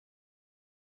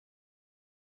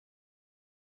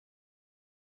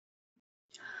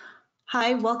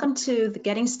Hi, welcome to the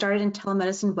Getting Started in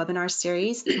Telemedicine webinar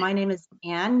series. My name is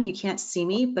Anne. You can't see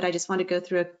me, but I just want to go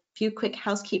through a few quick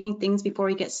housekeeping things before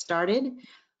we get started.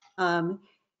 The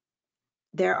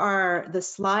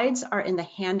slides are in the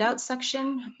handout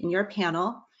section in your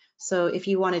panel. So if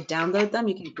you want to download them,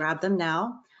 you can grab them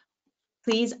now.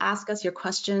 Please ask us your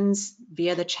questions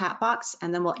via the chat box,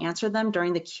 and then we'll answer them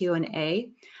during the Q&A.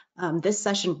 This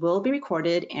session will be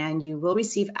recorded, and you will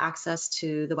receive access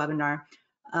to the webinar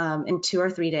in 2 or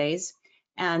 3 days.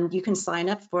 And you can sign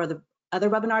up for the other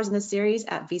webinars in the series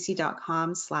at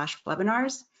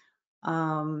vsee.com/webinars.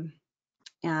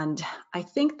 And I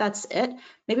think that's it.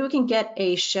 Maybe we can get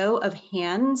a show of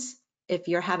hands if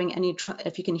you're having any,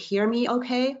 if you can hear me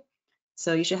okay.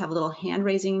 So you should have a little hand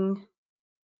raising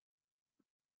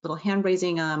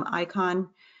icon.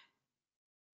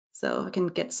 So I can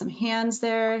get some hands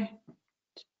there.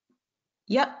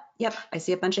 Yep, I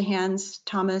see a bunch of hands.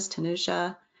 Thomas,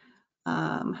 Tanusha,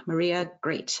 Maria,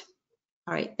 great.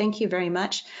 All right, thank you very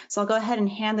much. So I'll go ahead and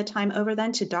hand the time over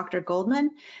then to Dr.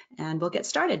 Goldman, and we'll get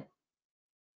started.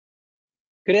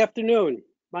 Good afternoon.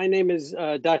 My name is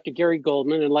Dr. Gary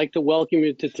Goldman, and I'd like to welcome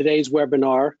you to today's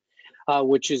webinar,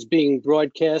 which is being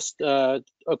broadcast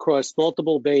across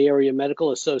multiple Bay Area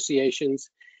medical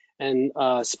associations and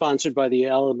sponsored by the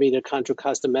Alameda Contra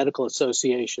Costa Medical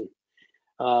Association.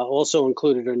 Also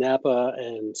included are Napa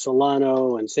and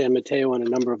Solano and San Mateo and a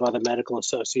number of other medical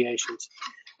associations.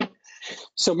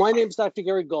 So my name is Dr.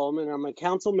 Gary Goldman. I'm a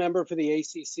council member for the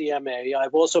ACCMA.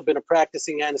 I've also been a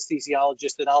practicing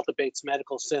anesthesiologist at Alta Bates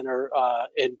Medical Center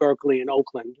in Berkeley and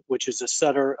Oakland, which is a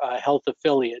Sutter Health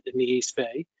affiliate in the East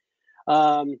Bay.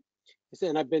 And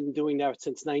I've been doing that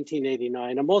since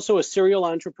 1989. I'm also a serial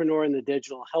entrepreneur in the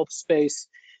digital health space.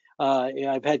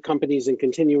 I've had companies in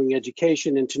continuing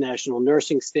education, international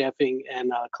nursing staffing,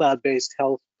 and cloud-based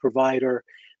health provider,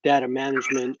 data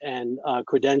management, and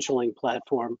credentialing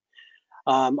platform.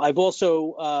 I've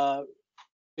also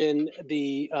been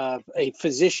a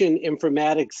physician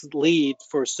informatics lead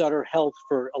for Sutter Health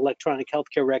for electronic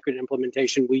healthcare record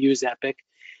implementation. We use Epic,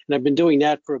 and I've been doing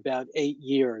that for about 8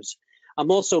 years.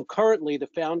 I'm also currently the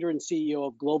founder and CEO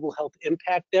of Global Health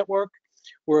Impact Network.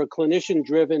 We're a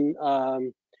clinician-driven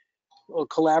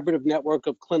collaborative network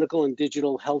of clinical and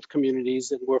digital health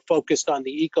communities, and we're focused on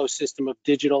the ecosystem of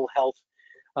digital health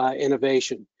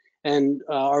innovation. And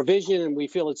our vision, and we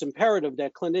feel it's imperative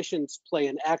that clinicians play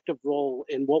an active role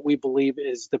in what we believe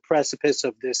is the precipice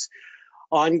of this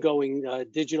ongoing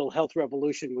digital health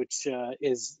revolution, which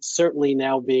is certainly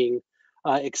now being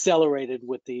accelerated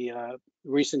with the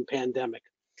recent pandemic.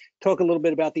 Talk a little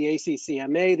bit about the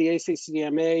ACCMA. The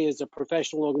ACCMA is a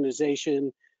professional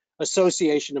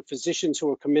association of physicians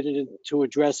who are committed to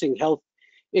addressing health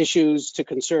issues to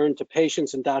concern to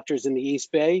patients and doctors in the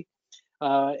East Bay.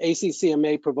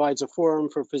 ACCMA provides a forum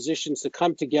for physicians to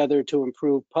come together to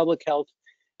improve public health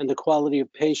and the quality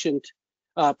of patient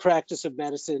practice of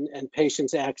medicine and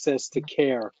patients' access to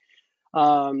care.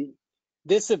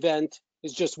 This event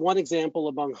is just one example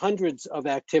among hundreds of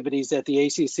activities that the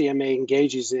ACCMA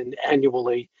engages in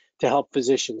annually to help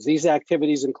physicians. These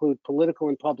activities include political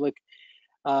and public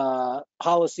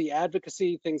policy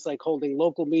advocacy, things like holding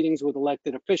local meetings with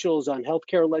elected officials on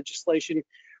healthcare legislation,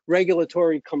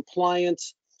 regulatory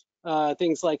compliance,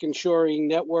 things like ensuring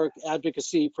network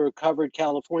advocacy for covered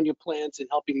California plans and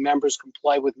helping members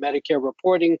comply with Medicare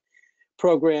reporting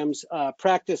programs,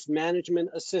 practice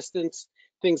management assistance,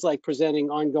 things like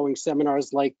presenting ongoing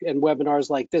seminars and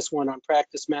webinars like this one on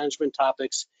practice management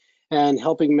topics, and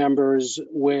helping members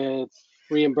with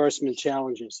reimbursement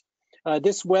challenges.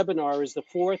 This webinar is the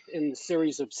fourth in the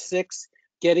series of 6,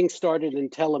 Getting Started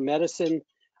in Telemedicine.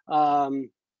 We're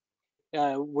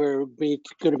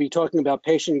going to be talking about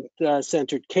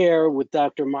patient-centered care with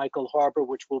Dr. Michael Harper,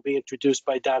 which will be introduced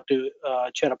by Dr.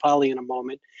 Chetapalli in a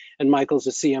moment, and Michael's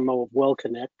the CMO of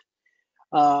WellConnect.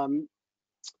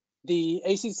 The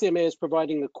ACCMA is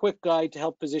providing a quick guide to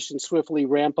help physicians swiftly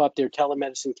ramp up their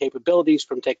telemedicine capabilities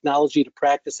from technology to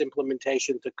practice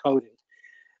implementation to coding.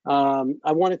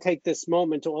 I want to take this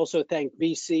moment to also thank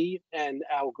VSee and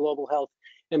our Global Health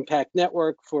Impact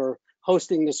Network for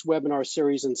hosting this webinar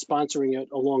series and sponsoring it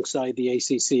alongside the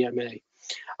ACCMA.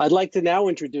 I'd like to now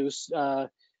introduce,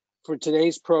 for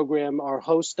today's program, our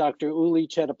host, Dr. Uli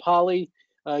Chetapalli.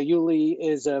 Uli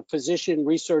is a physician,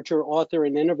 researcher, author,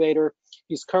 and innovator.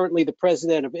 He's currently the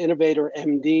president of Innovator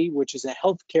MD, which is a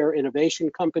healthcare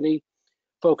innovation company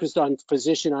focused on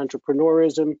physician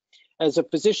entrepreneurism. As a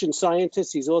physician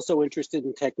scientist, he's also interested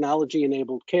in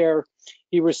technology-enabled care.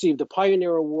 He received a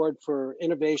Pioneer Award for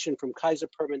Innovation from Kaiser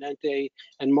Permanente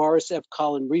and Morris F.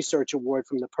 Collin Research Award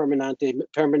from the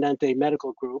Permanente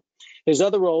Medical Group. His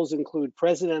other roles include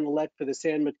President-elect for the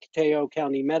San Mateo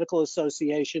County Medical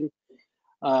Association.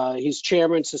 He's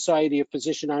Chairman, Society of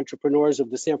Physician Entrepreneurs of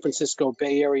the San Francisco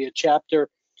Bay Area chapter.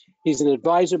 He's an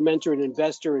advisor, mentor, and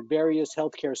investor at various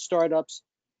healthcare startups.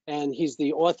 And he's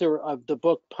the author of the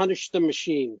book, Punish the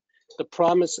Machine, The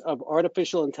Promise of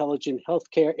Artificial Intelligence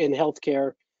in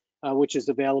Healthcare, which is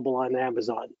available on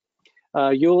Amazon.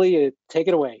 Yuli, take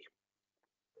it away.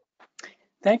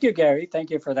 Thank you, Gary. Thank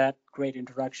you for that great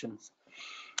introduction.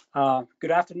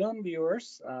 Good afternoon,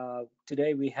 viewers.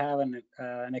 Today we have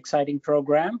an exciting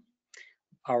program.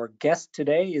 Our guest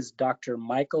today is Dr.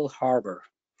 Michael Harber.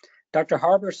 Dr.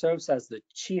 Harber serves as the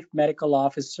Chief Medical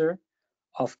Officer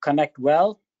of Connect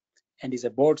Well, and he's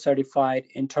a board-certified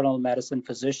internal medicine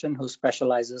physician who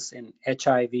specializes in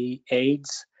HIV,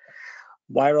 AIDS,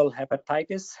 viral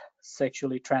hepatitis,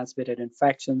 sexually transmitted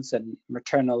infections, and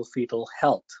maternal fetal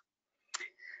health.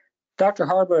 Dr.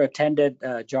 Harber attended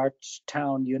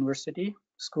Georgetown University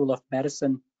School of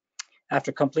Medicine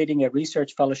after completing a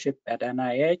research fellowship at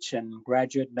NIH and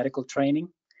graduate medical training.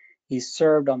 He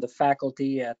served on the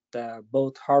faculty at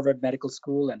both Harvard Medical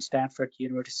School and Stanford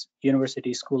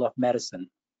University School of Medicine.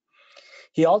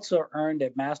 He also earned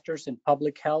a master's in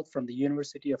public health from the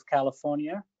University of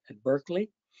California at Berkeley.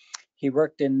 He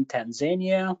worked in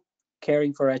Tanzania,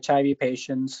 caring for HIV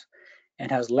patients,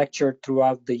 and has lectured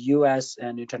throughout the US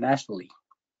and internationally.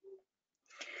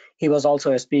 He was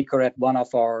also a speaker at one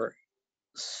of our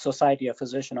Society of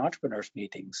Physician Entrepreneurs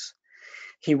meetings.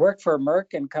 He worked for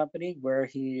Merck and Company, where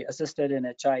he assisted in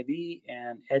HIV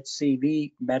and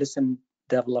HCV medicine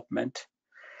development.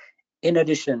 In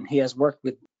addition, he has worked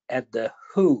at the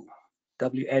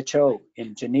WHO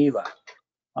in Geneva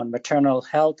on maternal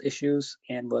health issues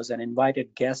and was an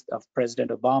invited guest of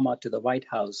President Obama to the White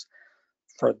House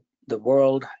for the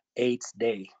World AIDS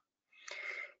Day.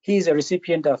 He's a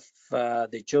recipient of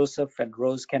the Joseph and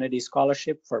Rose Kennedy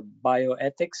Scholarship for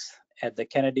Bioethics at the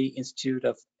Kennedy Institute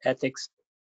of Ethics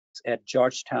at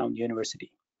Georgetown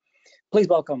University. Please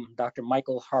welcome Dr.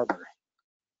 Michael Harber.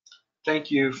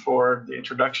 Thank you for the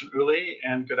introduction, Uli,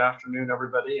 and good afternoon,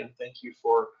 everybody, and thank you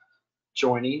for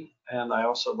joining. And I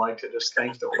also like to just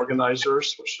thank the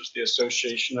organizers, which is the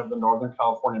Association of the Northern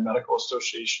California Medical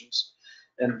Associations,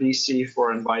 and VSee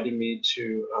for inviting me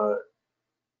to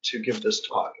give this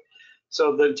talk.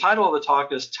 So the title of the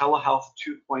talk is Telehealth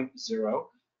 2.0,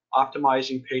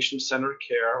 Optimizing Patient-Centered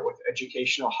Care with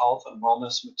Educational Health and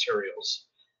Wellness Materials.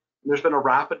 There's been a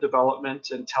rapid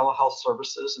development in telehealth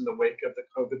services in the wake of the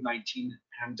COVID-19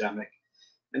 pandemic.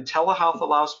 And telehealth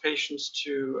allows patients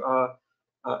to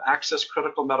access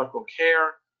critical medical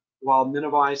care while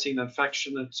minimizing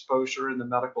infection exposure in the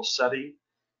medical setting.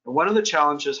 And one of the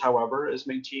challenges, however, is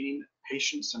maintaining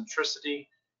patient centricity,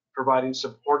 providing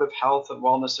supportive health and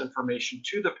wellness information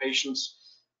to the patients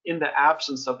in the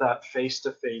absence of that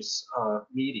face-to-face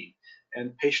meeting.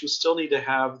 And patients still need to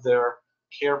have their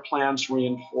care plans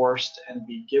reinforced and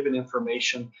be given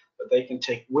information that they can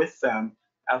take with them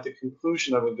at the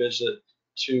conclusion of a visit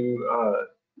to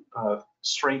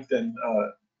strengthen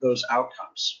those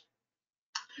outcomes.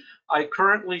 I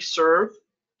currently serve,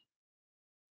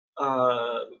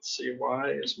 let's see,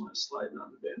 why is my slide not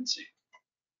advancing?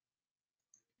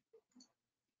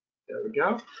 There we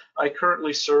go. I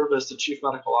currently serve as the Chief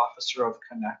Medical Officer of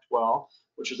Connect Well,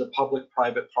 which is a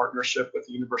public-private partnership with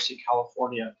the University of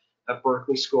California at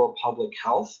Berkeley School of Public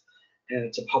Health, and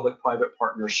it's a public-private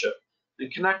partnership.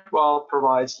 And Connect Well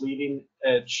provides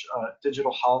leading-edge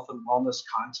digital health and wellness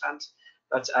content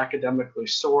that's academically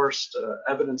sourced,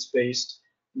 evidence-based,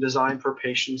 designed for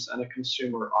patients and a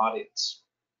consumer audience.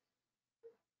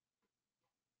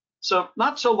 So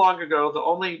not so long ago, the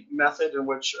only method in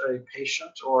which a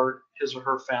patient or his or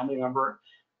her family member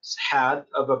had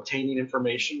of obtaining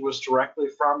information was directly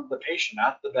from the patient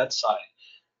at the bedside.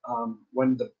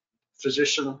 When the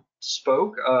physician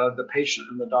spoke, the patient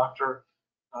and the doctor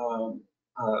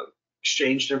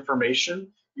exchanged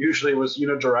information. Usually it was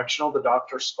unidirectional. The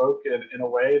doctor spoke in a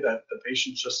way that the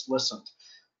patient just listened.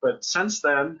 But since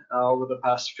then, over the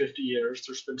past 50 years,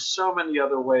 there's been so many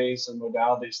other ways and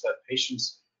modalities that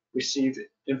patients receive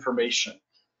information.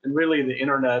 And really the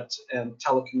internet and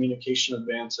telecommunication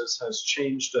advances has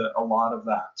changed a lot of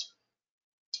that.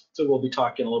 So we'll be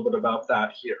talking a little bit about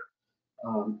that here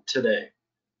today.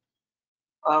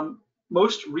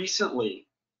 Most recently,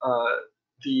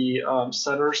 the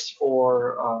Centers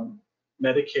for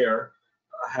Medicare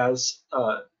has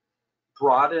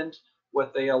broadened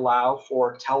what they allow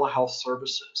for telehealth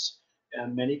services.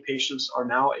 And many patients are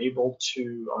now able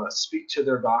to speak to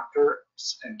their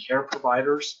doctors and care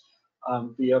providers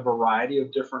via a variety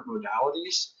of different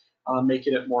modalities,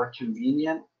 making it more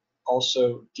convenient,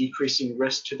 also decreasing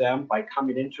risk to them by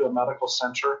coming into a medical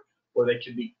center where they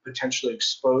can be potentially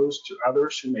exposed to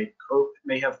others who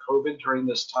may have COVID during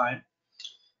this time.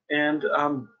 And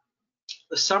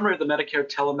the summary of the Medicare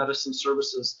telemedicine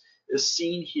services is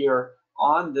seen here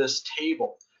on this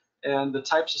table. And the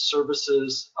types of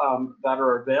services that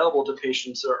are available to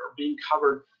patients are being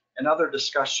covered in other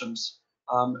discussions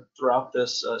throughout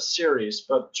this series.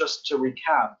 But just to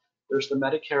recap, there's the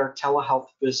Medicare telehealth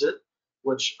visit,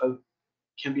 which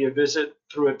can be a visit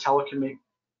through a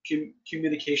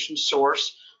telecommunication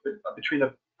source between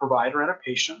a provider and a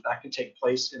patient. That can take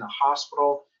place in a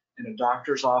hospital, in a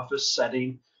doctor's office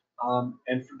setting,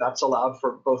 and that's allowed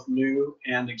for both new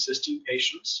and existing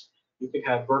patients. You can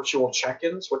have virtual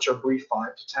check-ins, which are brief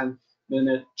 5 to 10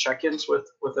 minute check-ins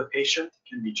with a patient. It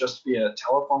can be just via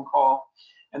telephone call,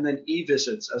 and then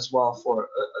e-visits as well for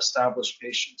established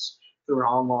patients through an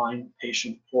online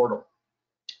patient portal.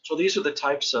 So these are the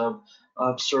types of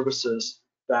services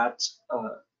that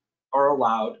are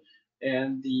allowed,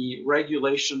 and the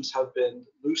regulations have been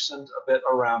loosened a bit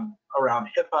around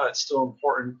HIPAA. It's still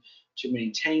important to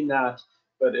maintain that,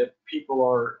 but if people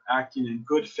are acting in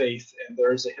good faith and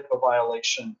there is a HIPAA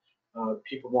violation,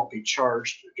 people won't be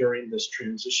charged during this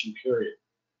transition period.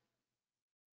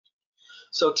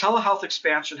 So telehealth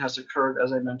expansion has occurred,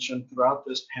 as I mentioned, throughout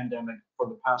this pandemic for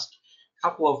the past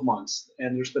couple of months,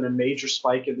 and there's been a major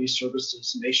spike in these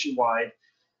services nationwide.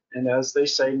 And as they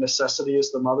say, necessity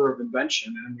is the mother of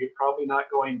invention, and we're probably not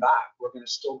going back. We're going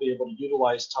to still be able to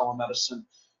utilize telemedicine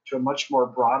to a much more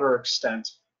broader extent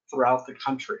throughout the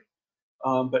country.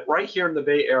 But right here in the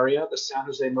Bay Area, the San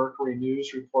Jose Mercury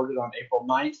News reported on April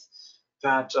 9th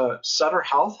that Sutter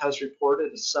Health has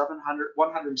reported a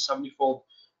 170-fold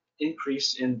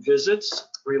increase in visits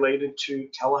related to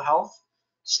telehealth.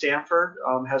 Stanford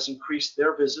has increased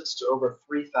their visits to over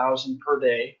 3,000 per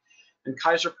day. And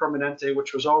Kaiser Permanente,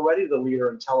 which was already the leader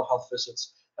in telehealth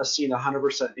visits, has seen a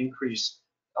 100% increase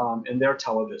in their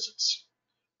televisits.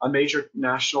 A major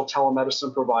national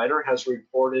telemedicine provider has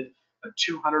reported a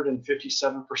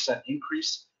 257%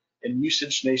 increase in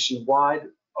usage nationwide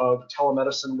of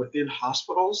telemedicine within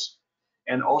hospitals,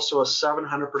 and also a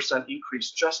 700%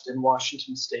 increase just in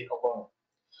Washington state alone.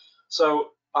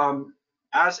 So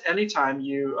as anytime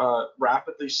you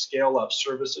rapidly scale up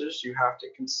services, you have to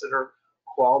consider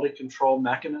quality control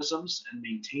mechanisms and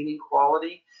maintaining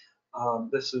quality.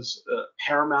 This is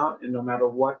paramount in no matter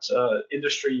what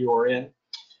industry you are in.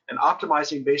 And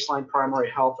optimizing baseline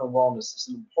primary health and wellness is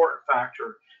an important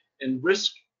factor in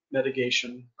risk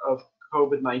mitigation of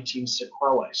COVID-19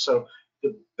 sequelae. So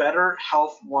the better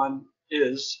health one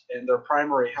is in their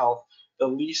primary health, the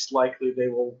least likely they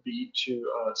will be to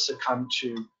succumb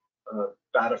to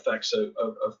bad effects of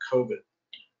COVID.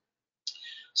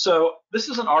 So this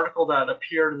is an article that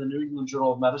appeared in the New England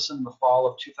Journal of Medicine in the fall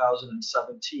of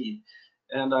 2017.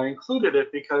 And I included it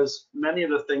because many of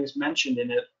the things mentioned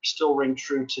in it still ring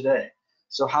true today.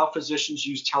 So how physicians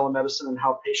use telemedicine and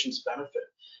how patients benefit.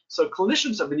 So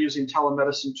clinicians have been using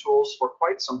telemedicine tools for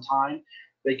quite some time.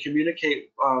 They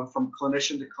communicate from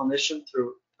clinician to clinician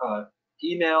through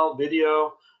email,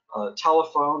 video,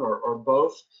 telephone, or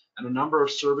both. And a number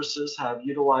of services have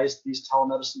utilized these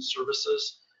telemedicine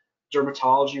services: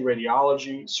 dermatology,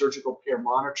 radiology, surgical care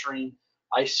monitoring,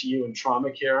 ICU and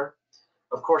trauma care.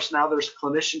 Of course, now there's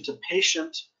clinician to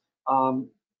patient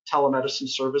telemedicine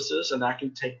services, and that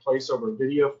can take place over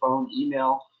video, phone,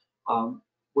 email,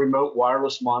 remote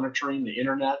wireless monitoring, the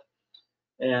internet,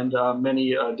 and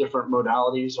many different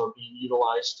modalities are being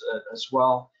utilized as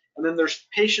well. And then there's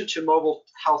patient to mobile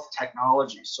health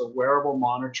technology, so wearable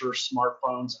monitors,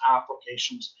 smartphones,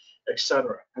 applications,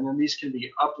 etc. And then these can be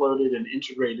uploaded and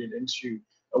integrated into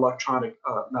electronic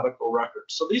medical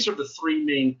records. So these are the three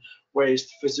main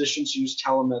ways physicians use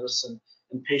telemedicine,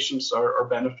 and patients are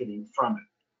benefiting from it.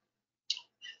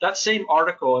 That same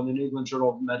article in the New England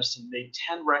Journal of Medicine made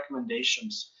 10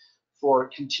 recommendations for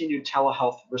continued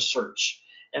telehealth research.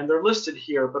 And they're listed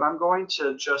here, but I'm going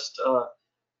to just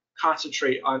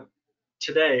concentrate on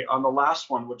today on the last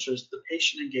one, which is the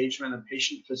patient engagement and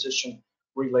patient-physician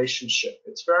relationship.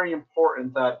 It's very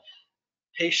important that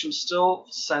patients still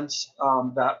sense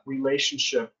that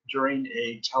relationship during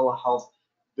a telehealth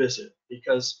visit,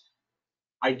 because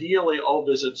ideally all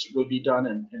visits would be done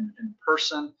in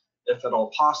person if at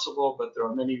all possible, but there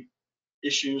are many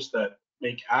issues that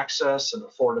make access and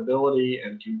affordability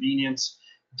and convenience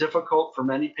difficult for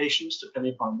many patients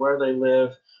depending upon where they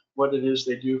live, what it is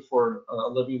they do for a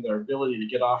living, their ability to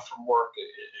get off from work,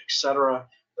 etc.,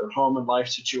 their home and life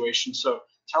situation. So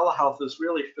telehealth has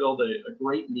really filled a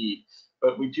great need,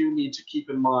 but we do need to keep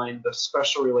in mind the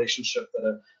special relationship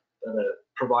that a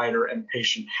provider and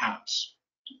patient has.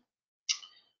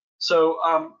 So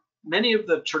many of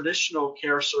the traditional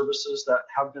care services that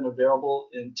have been available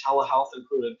in telehealth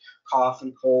included cough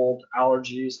and cold,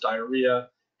 allergies, diarrhea,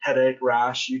 headache,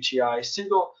 rash, UTI,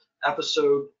 single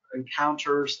episode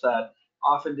encounters that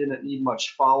often didn't need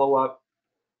much follow-up.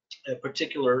 A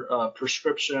particular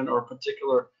prescription or a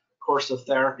particular course of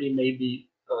therapy may be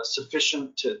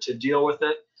sufficient to deal with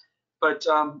it. But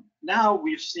now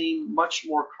we've seen much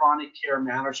more chronic care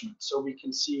management. So we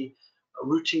can see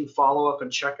routine follow-up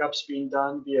and checkups being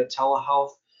done via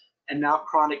telehealth, and now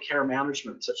chronic care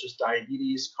management such as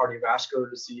diabetes, cardiovascular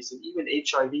disease, and even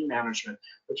HIV management,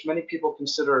 which many people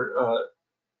consider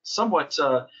somewhat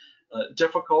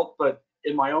difficult. But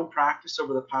in my own practice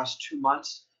over the past 2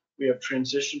 months, we have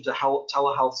transitioned to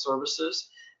telehealth services.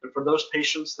 And for those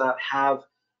patients that have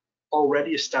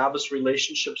already established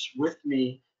relationships with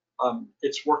me,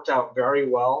 it's worked out very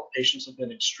well. Patients have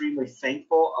been extremely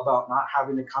thankful about not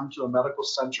having to come to a medical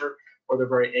center, or they're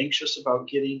very anxious about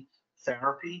getting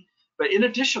therapy. But in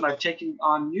addition, I've taken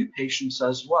on new patients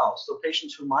as well. So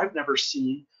patients whom I've never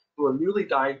seen, who are newly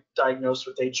diagnosed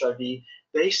with HIV,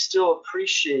 they still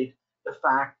appreciate the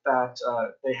fact that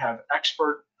they have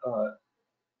expert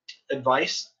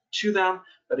advice to them,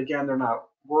 but again, they're not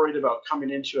worried about coming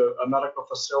into a medical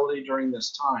facility during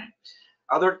this time.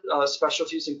 Other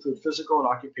specialties include physical and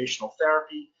occupational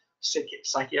therapy,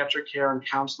 psychiatric care and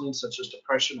counseling such as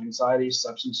depression, anxiety,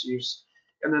 substance use,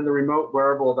 and then the remote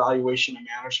wearable evaluation and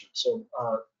management, so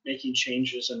making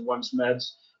changes in one's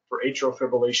meds for atrial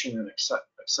fibrillation and et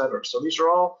cetera. So these are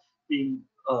all being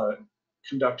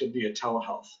conducted via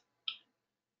telehealth.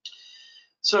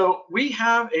 So we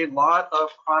have a lot of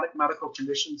chronic medical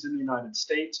conditions in the United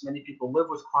States. Many people live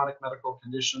with chronic medical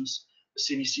conditions. The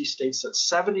CDC states that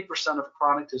 70% of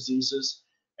chronic diseases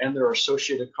and their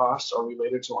associated costs are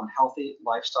related to unhealthy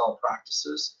lifestyle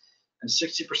practices. And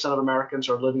 60% of Americans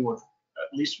are living with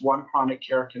at least one chronic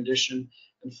care condition,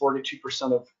 and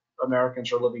 42% of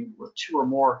Americans are living with 2 or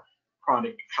more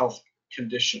chronic health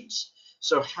conditions.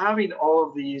 So having all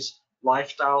of these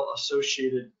lifestyle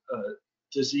associated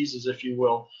diseases, if you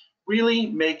will, really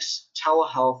makes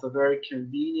telehealth a very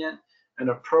convenient and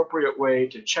appropriate way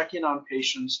to check in on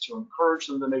patients, to encourage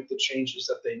them to make the changes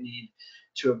that they need,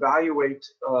 to evaluate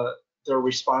their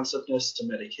responsiveness to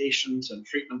medications and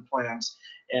treatment plans,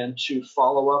 and to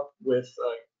follow up with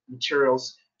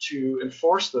materials to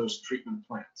enforce those treatment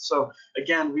plans. So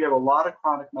again, we have a lot of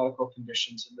chronic medical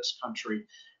conditions in this country,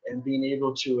 and being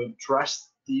able to address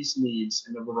these needs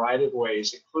in a variety of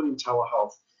ways, including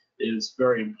telehealth, is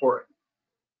very important.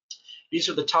 These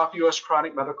are the top U.S.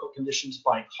 chronic medical conditions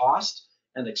by cost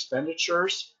and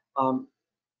expenditures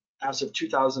as of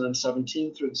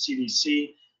 2017 through the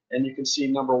CDC. And you can see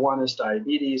number 1 is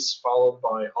diabetes, followed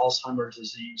by Alzheimer's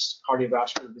disease,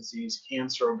 cardiovascular disease,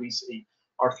 cancer, obesity,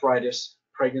 arthritis,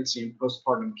 pregnancy, and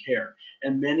postpartum care.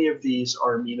 And many of these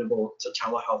are amenable to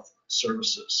telehealth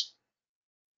services.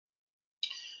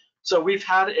 So we've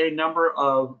had a number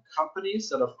of companies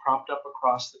that have cropped up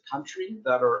across the country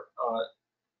that are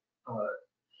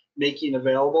making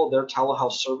available their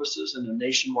telehealth services in a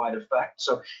nationwide effect.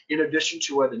 So in addition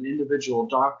to what an individual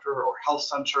doctor or health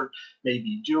center may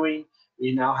be doing,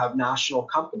 we now have national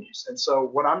companies. And so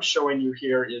what I'm showing you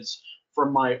here is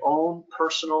from my own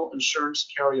personal insurance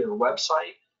carrier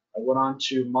website. I went on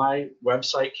to my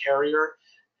website carrier,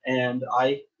 and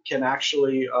I can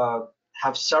actually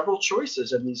have several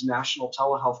choices in these national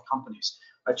telehealth companies.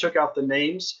 I took out the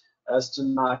names as to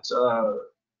not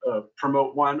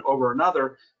promote one over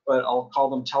another, but I'll call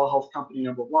them telehealth company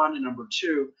number 1 and number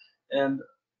 2. And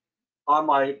on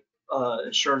my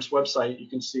insurance website, you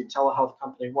can see telehealth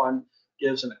company 1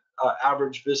 gives an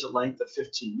average visit length of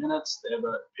 15 minutes. They have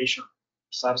a patient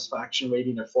satisfaction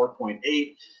rating of 4.8.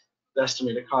 The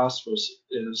estimated cost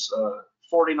is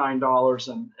 $49,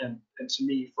 and to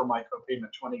me, for my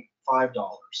copayment, $25.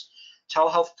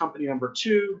 Telehealth company number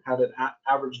 2 had an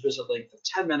average visit length of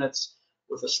 10 minutes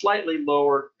with a slightly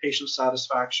lower patient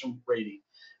satisfaction rating.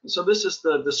 And so this is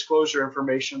the disclosure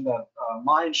information that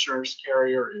my insurance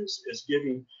carrier is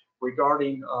giving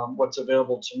regarding what's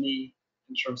available to me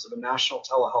in terms of a national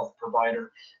telehealth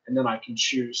provider, and then I can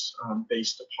choose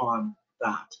based upon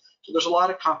that. So there's a lot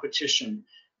of competition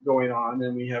going on,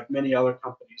 and we have many other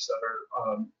companies that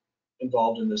are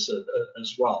involved in this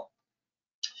as well.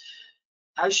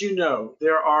 As you know,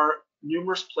 there are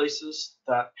numerous places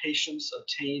that patients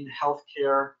obtain health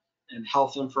care and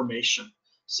health information.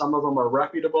 Some of them are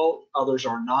reputable, others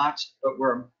are not, but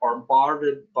we're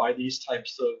bombarded by these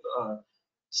types of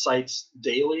sites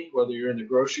daily, whether you're in the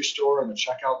grocery store, in the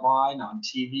checkout line, on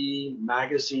TV,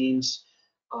 magazines,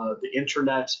 the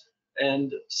internet.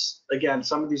 And again,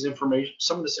 some of this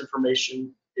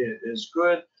information is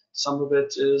good, some of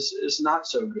it is not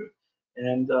so good.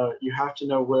 And you have to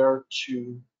know where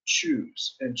to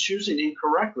choose. And choosing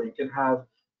incorrectly can have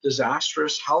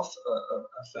disastrous health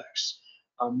effects.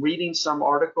 Reading some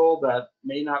article that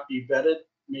may not be vetted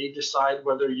may decide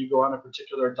whether you go on a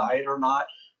particular diet or not,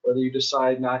 whether you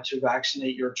decide not to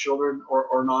vaccinate your children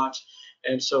or not.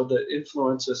 And so the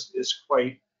influence is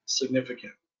quite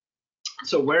significant.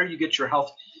 So where you get your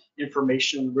health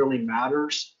information really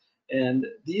matters. And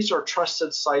these are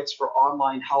trusted sites for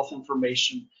online health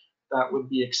information that would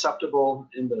be acceptable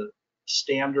in the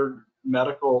standard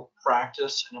medical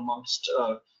practice and amongst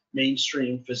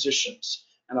mainstream physicians.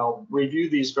 And I'll review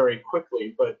these very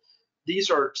quickly, but these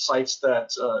are sites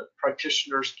that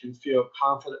practitioners can feel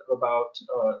confident about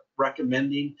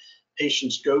recommending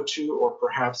patients go to, or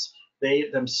perhaps they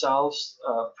themselves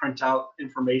print out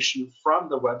information from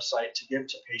the website to give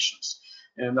to patients.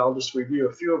 And I'll just review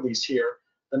a few of these here.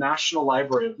 The National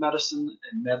Library of Medicine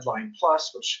and Medline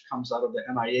Plus, which comes out of the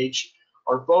NIH,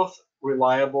 are both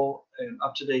reliable and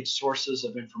up-to-date sources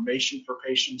of information for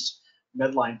patients.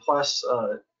 Medline Plus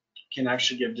can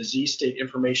actually give disease state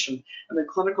information. And then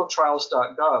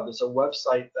clinicaltrials.gov is a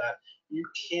website that you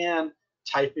can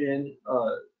type in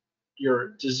your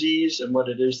disease and what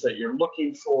it is that you're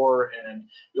looking for, and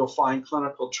you'll find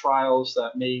clinical trials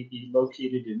that may be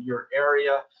located in your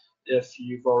area if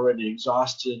you've already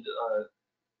exhausted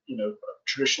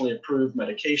traditionally approved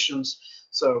medications.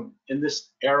 So in this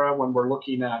era, when we're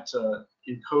looking at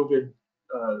in COVID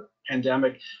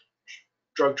pandemic,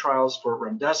 drug trials for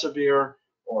remdesivir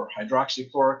or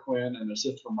hydroxychloroquine and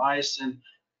azithromycin,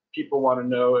 people want to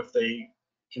know if they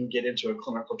can get into a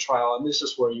clinical trial, and this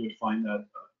is where you would find that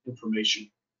information.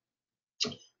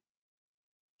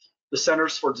 The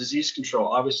Centers for Disease Control,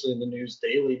 obviously in the news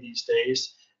daily these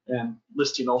days, and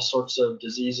listing all sorts of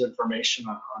disease information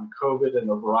on COVID and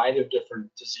a variety of different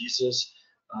diseases.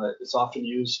 It's often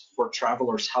used for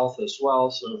travelers' health as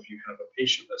well. So if you have a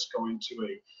patient that's going to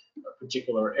a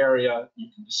particular area, you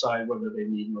can decide whether they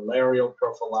need malarial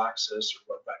prophylaxis or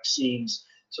what vaccines.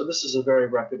 So this is a very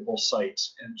reputable site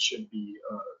and should be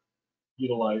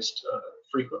utilized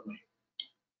frequently.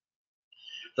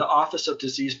 The Office of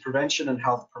Disease Prevention and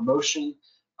Health Promotion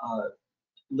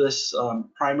lists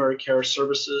primary care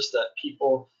services that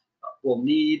people will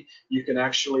need. You can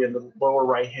actually, in the lower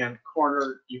right-hand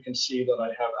corner, you can see that I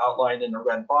have outlined in a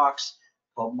red box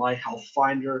called My Health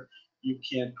Finder. You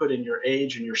can put in your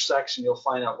age and your sex, and you'll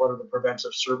find out what are the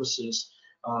preventive services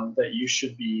that you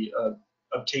should be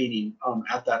obtaining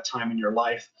at that time in your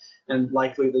life. And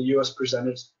likely the U.S.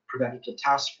 Preventative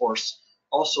Task Force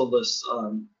also lists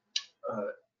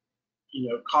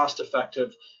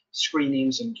cost-effective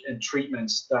screenings and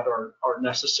treatments that are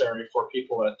necessary for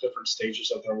people at different stages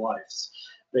of their lives.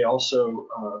 They also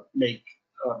make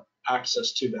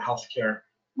access to the healthcare,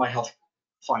 My Health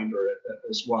Finder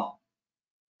as well.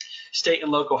 State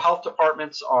and local health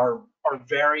departments are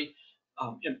very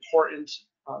important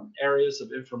areas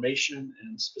of information,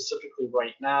 and specifically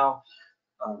right now,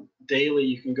 daily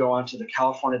you can go onto the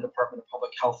California Department of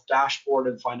Public Health dashboard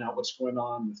and find out what's going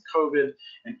on with COVID,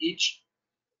 and each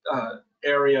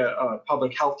area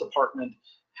public health department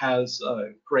has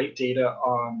great data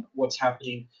on what's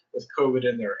happening with COVID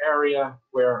in their area,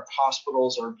 where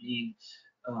hospitals are being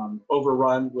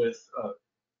overrun with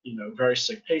very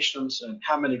sick patients, and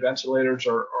how many ventilators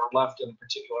are left in a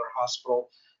particular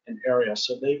hospital and area.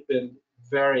 So they've been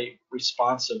very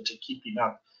responsive to keeping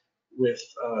up with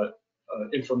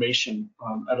information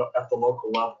at the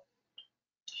local level.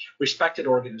 Respected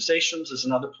organizations is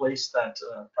another place that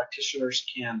practitioners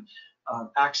can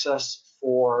access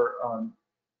for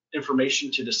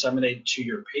information to disseminate to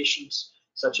your patients,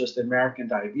 such as the American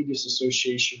Diabetes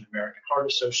Association, American Heart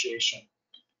Association,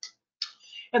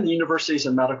 and the universities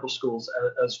and medical schools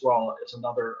as well is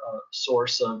another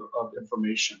source of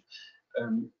information.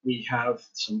 We have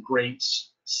some great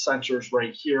centers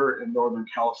right here in Northern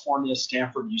California: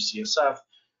 Stanford, UCSF,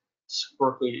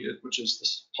 Berkeley, which is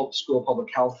the School of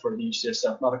Public Health for the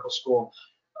UCSF Medical School,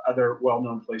 other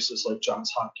well-known places like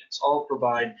Johns Hopkins, all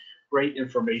provide great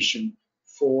information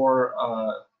for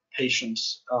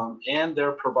patients and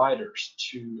their providers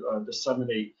to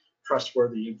disseminate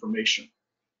trustworthy information.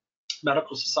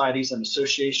 Medical societies and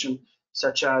associations,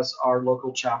 such as our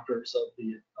local chapters of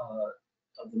the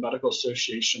medical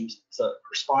associations that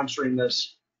are sponsoring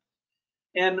this.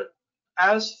 And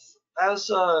as as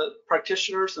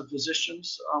practitioners and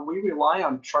physicians, we rely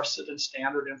on trusted and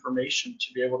standard information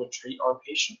to be able to treat our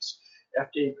patients.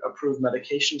 FDA-approved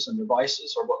medications and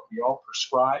devices are what we all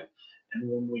prescribe, and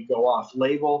when we go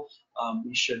off-label,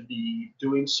 we should be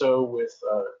doing so with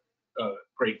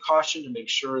great caution to make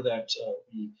sure that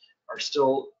we are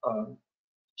still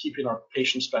keeping our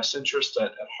patients' best interest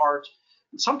at heart.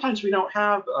 And sometimes we don't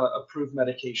have approved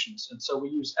medications, and so we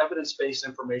use evidence-based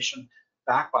information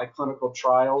backed by clinical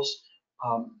trials.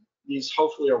 These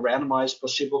hopefully are randomized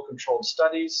placebo-controlled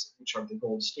studies, which are the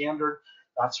gold standard.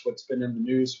 That's what's been in the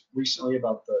news recently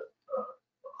about the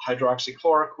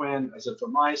hydroxychloroquine,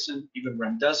 azithromycin, even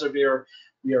remdesivir.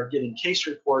 We are getting case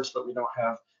reports, but we don't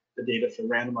have the data for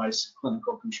randomized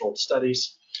clinical controlled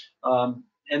studies.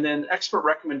 And then expert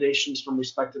recommendations from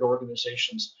respected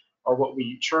organizations are what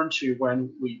we turn to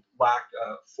when we lack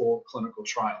full clinical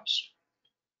trials.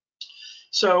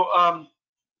 So,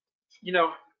 you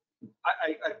know,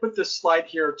 I put this slide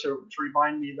here to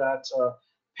remind me that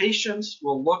patients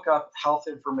will look up health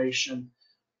information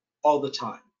all the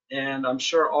time. And I'm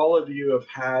sure all of you have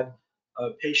had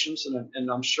patients,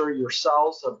 and I'm sure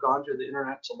yourselves have gone to the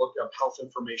internet to look up health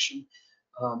information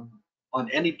on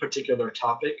any particular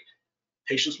topic.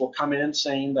 Patients will come in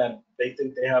saying that they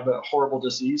think they have a horrible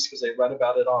disease because they read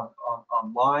about it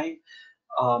online.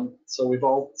 So we've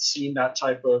all seen that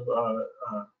type of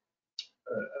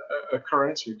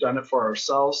occurrence. We've done it for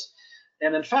ourselves.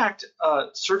 And in fact,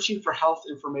 searching for health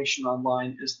information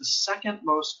online is the second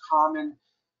most common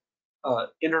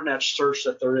internet search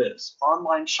that there is.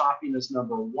 Online shopping is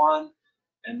number one,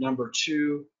 and number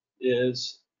two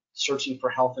is searching for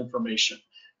health information.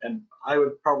 And I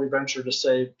would probably venture to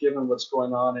say, given what's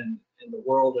going on in the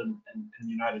world and in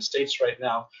the United States right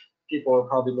now, people are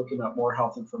probably looking at more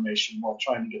health information while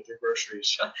trying to get their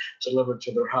groceries delivered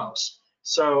to their house.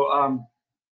 So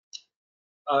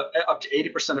up to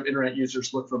 80% of internet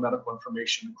users look for medical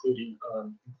information,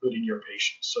 including your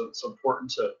patients. So it's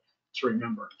important to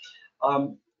remember.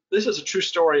 This is a true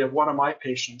story of one of my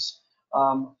patients.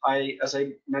 As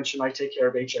I mentioned, I take care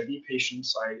of HIV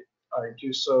patients. I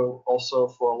do so also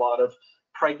for a lot of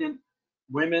pregnant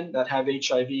women that have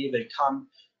HIV. They come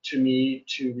to me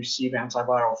to receive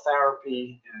antiviral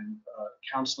therapy and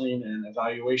counseling and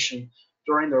evaluation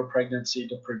during their pregnancy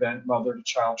to prevent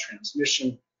mother-to-child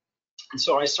transmission. And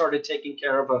so I started taking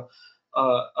care of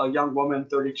a young woman,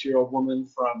 32-year-old woman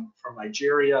from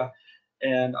Nigeria,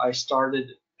 and I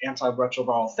started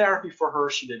antiretroviral therapy for her.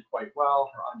 She did quite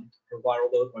well. Her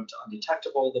viral load went to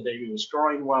undetectable. The baby was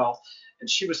growing well, and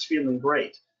she was feeling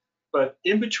great. But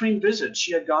in between visits,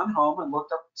 she had gone home and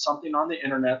looked up something on the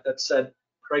internet that said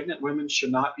pregnant women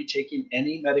should not be taking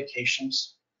any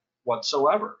medications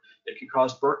whatsoever. It could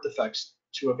cause birth defects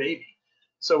to a baby.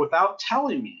 So without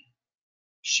telling me,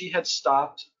 she had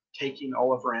stopped taking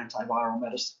all of her antiviral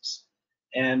medicines.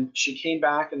 And she came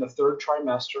back in the third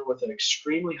trimester with an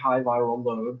extremely high viral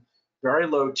load, very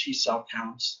low T cell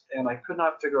counts, and I could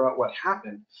not figure out what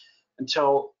happened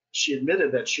until she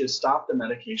admitted that she had stopped the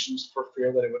medications for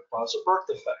fear that it would cause a birth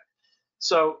defect.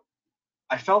 So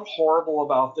I felt horrible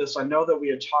about this. I know that we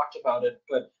had talked about it,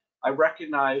 but I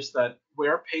recognize that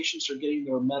where patients are getting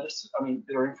their medicine,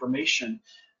 their information,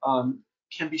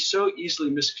 can be so easily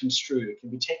misconstrued. It can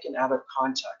be taken out of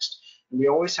context. And we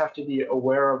always have to be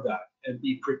aware of that and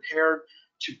be prepared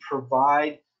to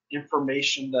provide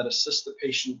information that assists the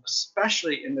patient,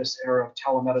 especially in this era of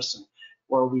telemedicine,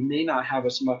 where we may not have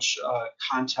as much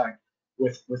contact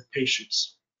with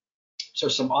patients. So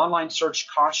some online search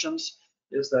cautions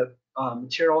is that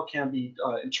material can be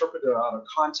interpreted out of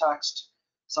context.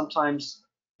 Sometimes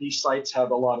these sites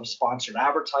have a lot of sponsored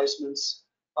advertisements.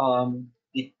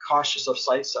 Be cautious of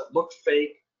sites that look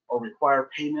fake or require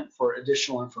payment for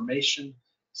additional information,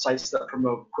 sites that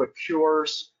promote quick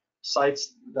cures,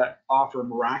 sites that offer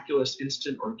miraculous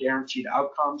instant or guaranteed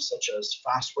outcomes such as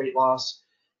fast weight loss,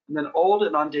 and then old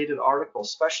and undated articles,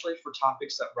 especially for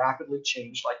topics that rapidly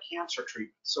change like cancer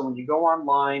treatment. So when you go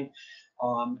online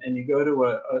and you go to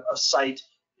a site,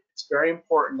 it's very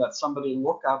important that somebody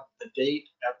look up the date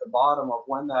at the bottom of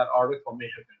when that article may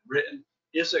have been written.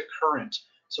 Is it current?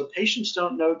 So patients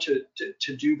don't know to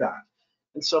do that.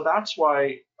 And so that's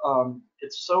why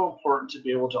it's so important to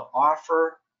be able to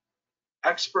offer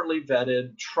expertly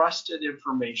vetted, trusted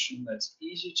information that's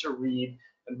easy to read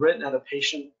and written at a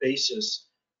patient basis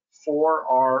for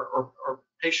our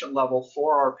patient level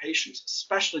for our patients,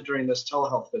 especially during this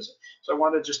telehealth visit. So I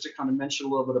wanted just to kind of mention a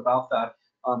little bit about that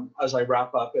as I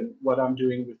wrap up and what I'm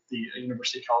doing with the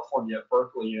University of California at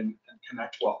Berkeley and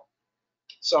ConnectWell.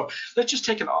 So let's just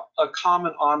take a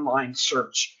common online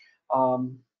search.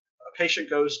 a patient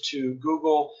goes to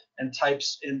Google and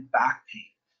types in back pain.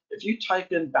 If you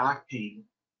type in back pain,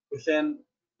 within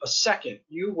a second,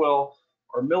 you will,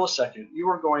 or millisecond, you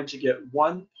are going to get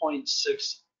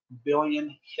 1.6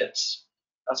 billion hits.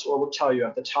 That's what it will tell you.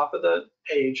 At the top of the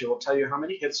page, it will tell you how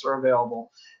many hits are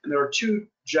available. And there are two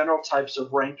general types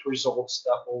of ranked results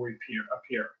that will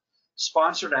appear.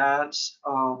 Sponsored ads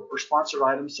or sponsored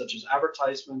items such as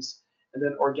advertisements, and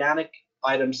then organic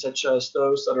items such as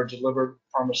those that are delivered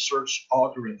from a search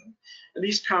algorithm. And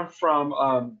these come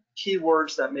from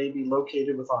keywords that may be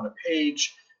located within a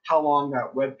page, how long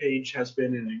that web page has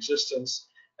been in existence,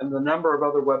 and the number of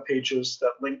other web pages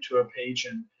that link to a page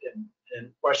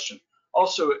in question.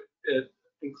 Also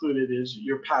included is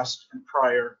your past and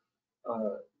prior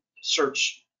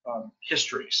search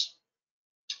histories.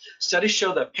 Studies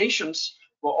show that patients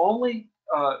will only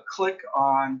click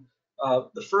on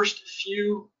the first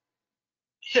few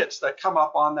hits that come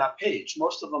up on that page,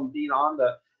 most of them being on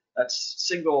that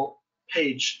single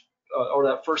page or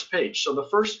that first page. So the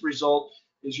first result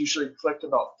is usually clicked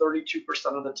about 32%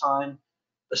 of the time,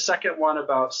 the second one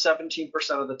about 17%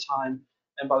 of the time,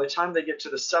 and by the time they get to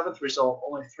the seventh result,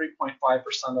 only 3.5%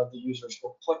 of the users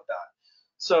will click that.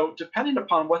 So depending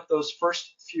upon what those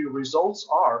first few results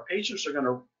are, patients are going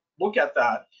to look at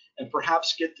that and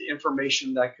perhaps get the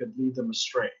information that could lead them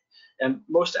astray. And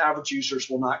most average users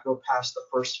will not go past the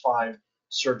first 5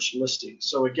 search listings.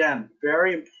 So again,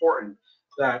 very important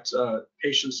that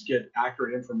patients get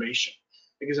accurate information.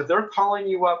 Because if they're calling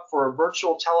you up for a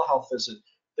virtual telehealth visit,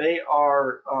 they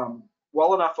are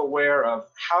well enough aware of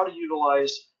how to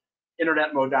utilize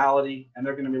internet modality, and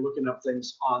they're going to be looking up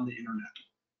things on the internet.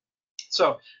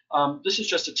 So this is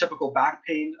just a typical back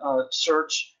pain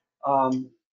search.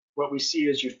 What we see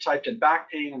is you've typed in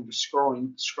back pain and just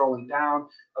scrolling down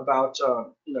about,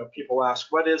 people ask,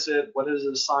 what is it? What is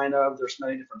it a sign of? There's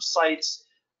many different sites.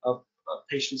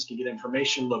 Patients can get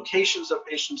information, locations that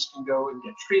patients can go and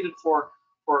get treated for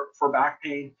back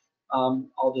pain.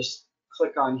 I'll just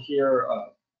click on here,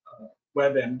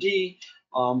 WebMD.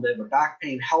 They have a back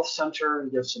pain health center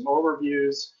and give some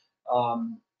overviews.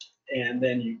 And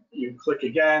then you click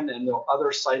again, and the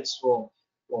other sites will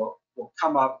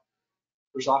come up.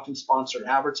 There's often sponsored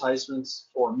advertisements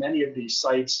for many of these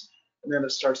sites, and then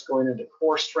it starts going into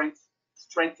core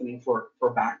strengthening for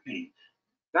back pain.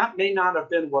 That may not have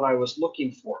been what I was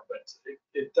looking for, but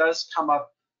it does come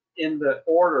up in the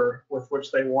order with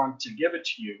which they want to give it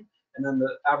to you, and then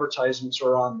the advertisements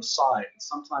are on the side. And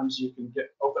sometimes you can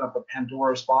open up a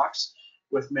Pandora's box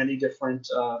with many different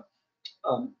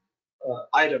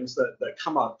items that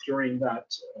come up during that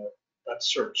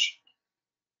search.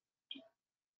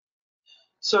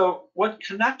 So what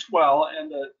ConnectWell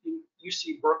and the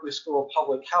UC Berkeley School of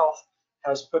Public Health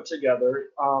has put together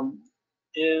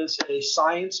is a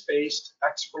science-based,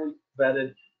 expertly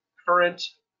vetted, current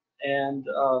and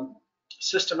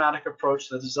systematic approach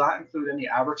that does not include any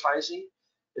advertising.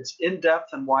 It's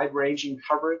in-depth and wide-ranging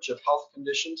coverage of health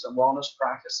conditions and wellness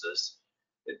practices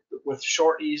with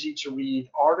short, easy-to-read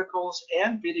articles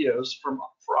and videos for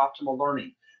optimal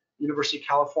learning. University of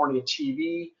California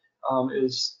TV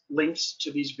is links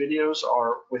to these videos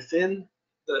are within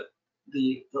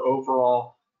the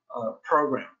overall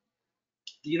program.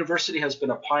 The university has been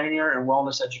a pioneer in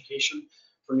wellness education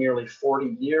for nearly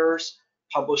 40 years,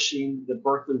 publishing the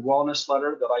Berkeley Wellness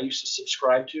Letter that I used to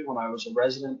subscribe to when I was a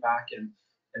resident back in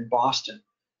Boston.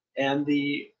 And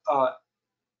the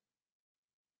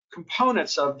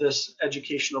components of this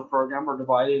educational program are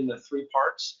divided into 3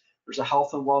 parts. There's a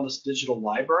health and wellness digital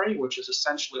library, which is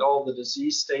essentially all the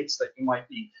disease states that you might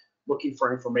be looking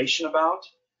for information about.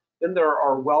 Then there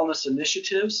are wellness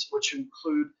initiatives, which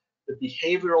include the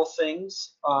behavioral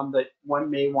things that one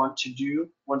may want to do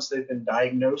once they've been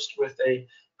diagnosed with a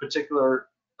particular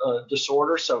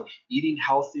disorder. So eating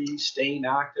healthy, staying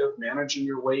active, managing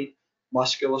your weight,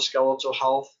 musculoskeletal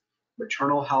health,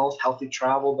 maternal health, healthy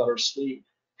travel, better sleep,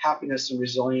 happiness and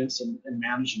resilience, and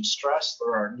managing stress.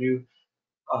 There are new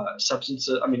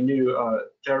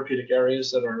therapeutic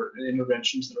areas that are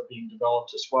interventions that are being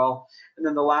developed as well. And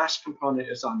then the last component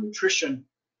is on nutrition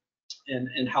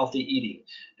and healthy eating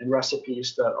and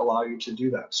recipes that allow you to do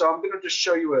that. So I'm going to just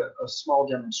show you a small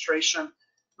demonstration.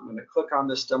 I'm going to click on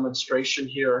this demonstration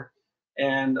here,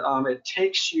 and it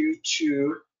takes you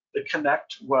to the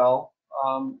ConnectWell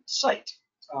site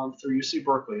through UC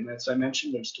Berkeley. And as I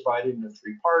mentioned, it's divided into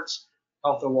 3 parts: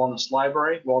 Health and Wellness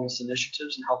Library, Wellness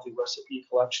Initiatives, and Healthy Recipe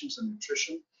Collections and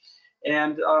Nutrition.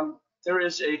 And there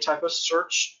is a type of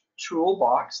search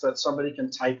toolbox that somebody can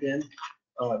type in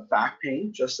back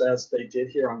pain, just as they did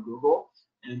here on Google,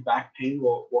 and back pain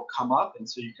will come up. And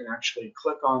so you can actually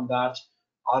click on that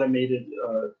automated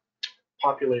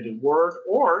populated word,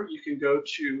 or you can go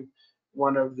to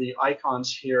one of the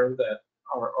icons here that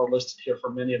are listed here for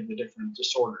many of the different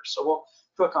disorders. So we'll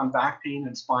click on back pain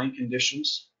and spine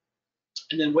conditions.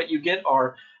 And then what you get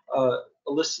are a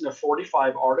listing of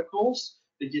 45 articles,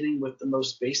 beginning with the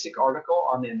most basic article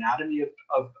on the anatomy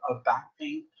of back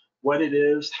pain, what it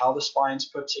is, how the spine's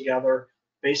put together,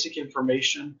 basic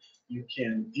information. You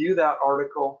can view that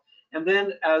article. And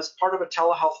then as part of a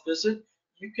telehealth visit,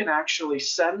 you can actually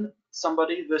send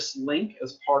somebody this link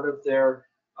as part of their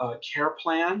care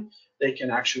plan. They can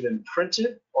actually then print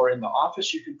it, or in the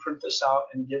office you can print this out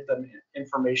and give them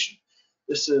information.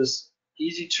 This is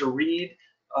easy to read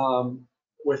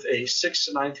with a 6th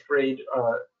to 9th grade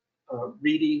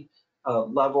reading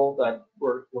level that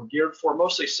we're geared for,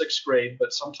 mostly 6th grade,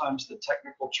 but sometimes the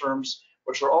technical terms,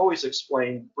 which are always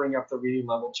explained, bring up the reading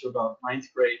level to about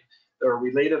 9th grade. There are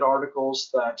related articles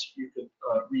that you could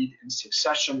read in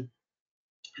succession,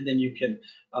 and then you can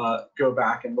go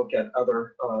back and look at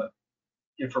other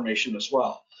information as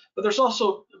well. But there's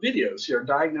also videos here,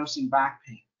 diagnosing back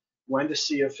pain, when to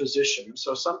see a physician.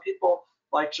 So some people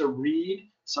like to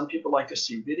read, some people like to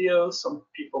see videos, some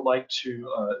people like to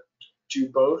do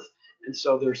both. And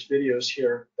so there's videos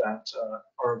here that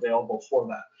are available for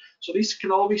that. So these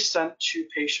can all be sent to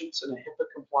patients in a HIPAA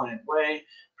compliant way,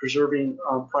 preserving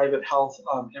private health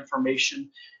information,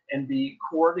 and be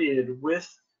coordinated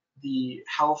with the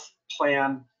health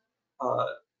plan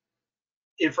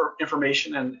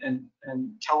information and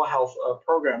telehealth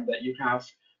program that you have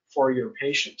for your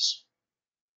patients.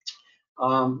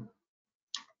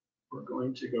 We're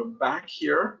going to go back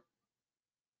here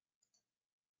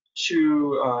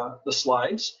to the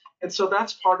slides. And so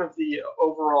that's part of the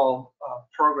overall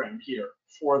program here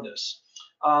for this.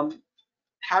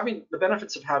 Having the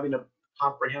benefits of having a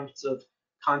comprehensive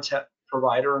content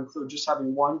provider include just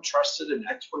having one trusted and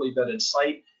expertly vetted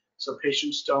site, so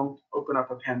patients don't open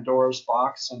up a Pandora's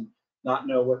box and not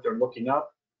know what they're looking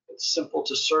up. It's simple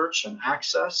to search and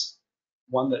access,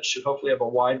 one that should hopefully have a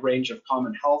wide range of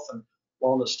common health and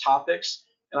wellness topics.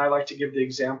 And I like to give the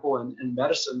example in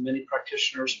medicine, many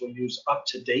practitioners will use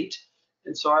UpToDate.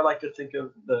 And so I like to think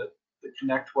of the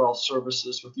Connect Well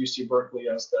services with UC Berkeley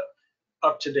as the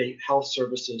UpToDate health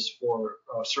services for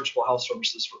searchable health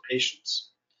services for patients.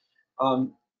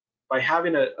 By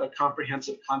having a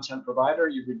comprehensive content provider,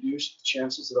 you reduce the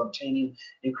chances of obtaining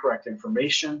incorrect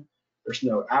information. There's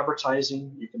no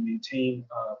advertising. You can maintain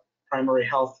primary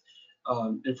health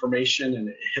information and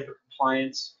HIPAA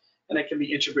compliance, and it can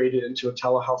be integrated into a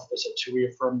telehealth visit to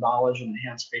reaffirm knowledge and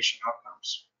enhance patient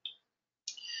outcomes.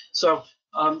 So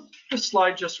this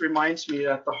slide just reminds me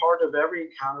that the heart of every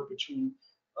encounter between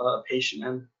patient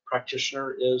and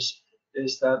practitioner is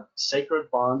that sacred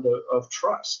bond of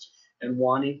trust and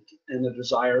wanting and the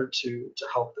desire to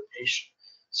help the patient.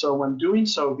 So when doing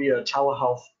so via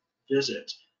telehealth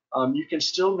visit, you can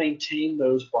still maintain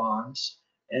those bonds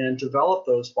and develop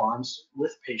those bonds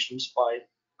with patients by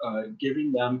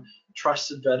giving them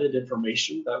trusted, vetted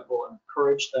information that will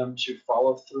encourage them to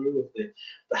follow through with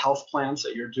the health plans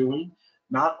that you're doing.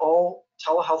 Not all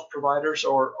telehealth providers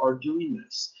are doing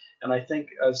this. And I think,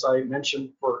 as I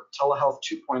mentioned for telehealth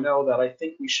 2.0, that I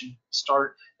think we should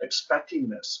start expecting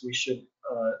this. We should,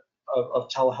 of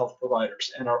telehealth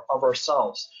providers and of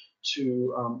ourselves,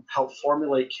 to help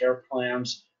formulate care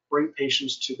plans, bring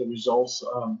patients to the results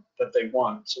that they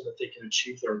want so that they can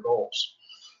achieve their goals.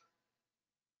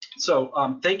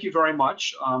 So thank you very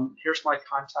much. Here's my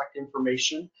contact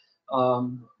information.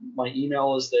 My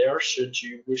email is there should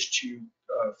you wish to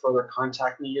further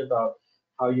contact me about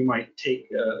how you might take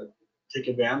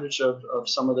advantage of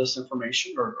some of this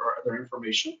information or other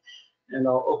information. And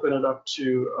I'll open it up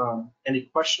to any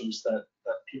questions that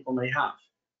people may have.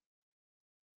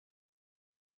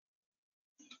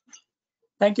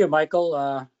 Thank you, Michael.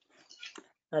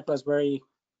 That was very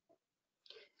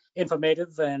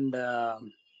informative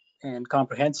and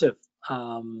comprehensive.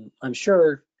 I'm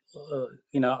sure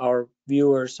our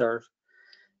viewers are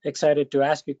excited to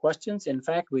ask you questions. In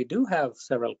fact, we do have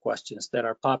several questions that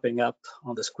are popping up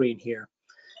on the screen here.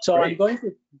 So great.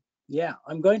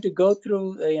 I'm going to go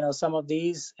through some of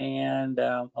these, and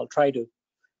I'll try to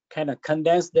kind of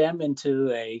condense them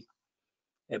into a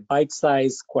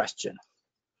bite-sized question.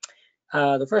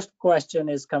 The first question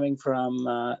is coming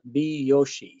from B.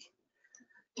 Yoshi.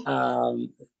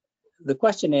 The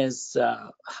question is,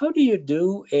 how do you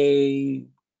do a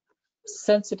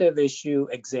sensitive issue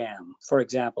exam? For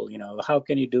example, how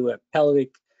can you do a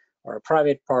pelvic or a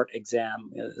private part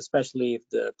exam, especially if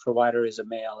the provider is a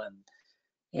male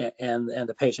and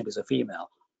the patient is a female?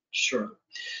 Sure.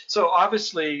 So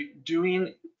obviously,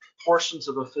 doing portions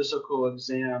of a physical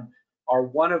exam are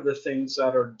one of the things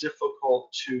that are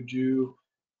difficult to do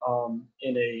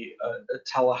in a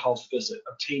telehealth visit.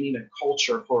 Obtaining a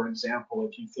culture, for example,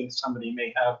 if you think somebody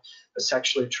may have a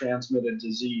sexually transmitted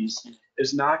disease,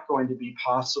 is not going to be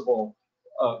possible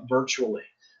virtually.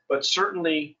 But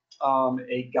certainly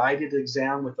a guided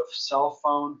exam with a cell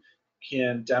phone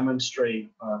can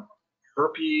demonstrate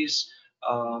herpes,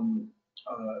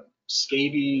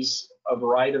 scabies, a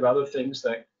variety of other things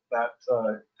that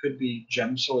could be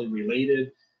genitally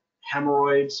related,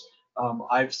 hemorrhoids.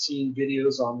 I've seen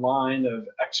videos online of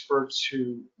experts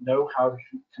who know how to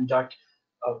conduct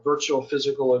virtual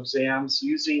physical exams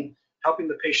helping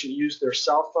the patient use their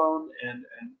cell phone and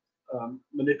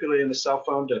manipulating the cell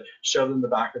phone to show them the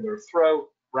back of their throat,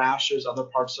 rashes, other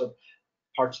parts of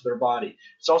their body.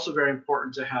 It's also very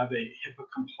important to have a HIPAA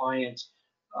compliant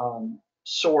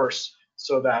source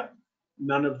so that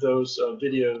none of those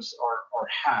videos are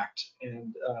hacked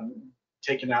and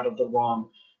taken out of the wrong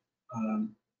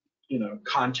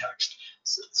context.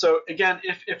 So again,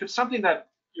 if it's something that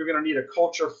you're going to need a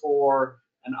culture for,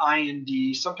 an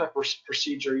IND, some type of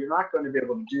procedure, you're not going to be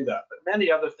able to do that. But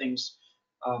many other things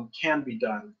can be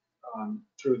done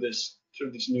through these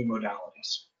new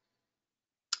modalities.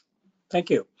 Thank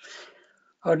you.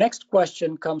 Our next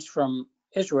question comes from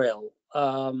Israel.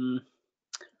 The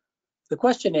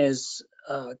question is,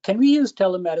 can we use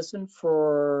telemedicine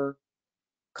for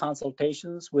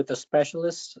consultations with a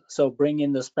specialist? So bring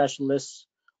in the specialist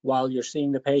while you're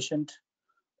seeing the patient,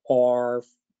 or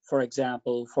for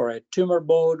example, for a tumor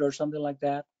board or something like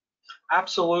that?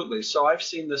 Absolutely. So I've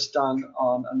seen this done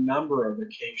on a number of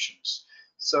occasions.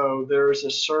 So there is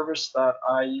a service that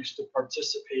I used to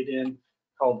participate in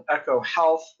called Echo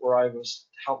Health, where I was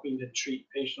helping to treat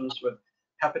patients with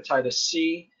hepatitis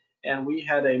C, and we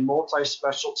had a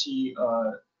multi-specialty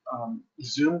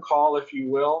Zoom call, if you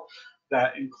will,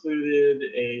 that included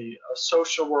a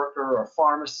social worker, a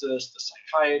pharmacist, a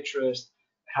psychiatrist,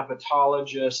 a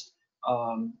hepatologist,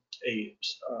 the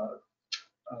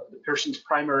person's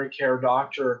primary care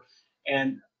doctor.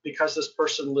 And because this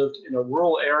person lived in a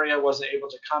rural area, wasn't able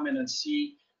to come in and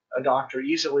see a doctor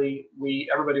easily,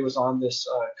 everybody was on this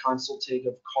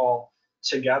consultative call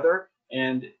together.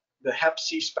 And the Hep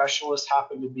C specialist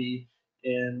happened to be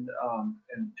in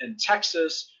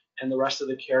Texas, and the rest of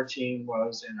the care team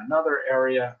was in another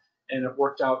area, and it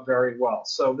worked out very well.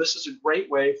 So this is a great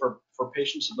way for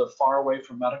patients who live far away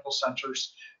from medical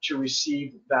centers to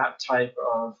receive that type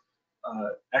of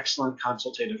excellent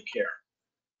consultative care.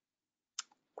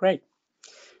 Great,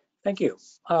 thank you.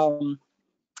 The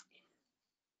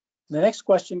next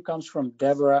question comes from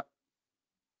Deborah.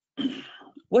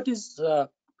 What is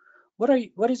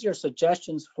your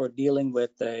suggestions for dealing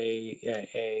with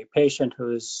a patient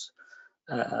who is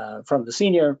from the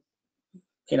senior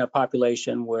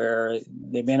population where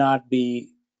they may not be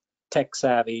tech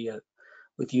savvy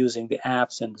with using the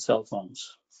apps and the cell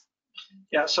phones?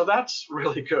 Yeah, so that's a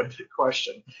really good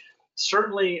question.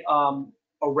 Certainly,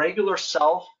 a regular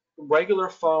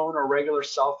phone or regular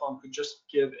cell phone could just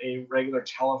give a regular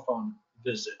telephone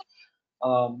visit.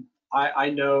 I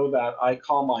know that I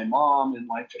call my mom and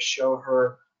like to show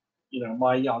her,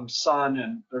 my young son,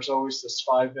 and there's always this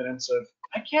 5 minutes of,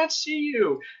 I can't see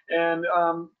you, and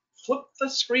flip the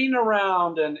screen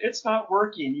around and it's not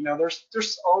working.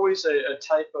 There's always a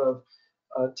type of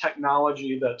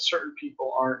technology that certain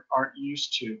people aren't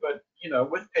used to. But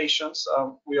with patients,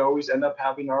 we always end up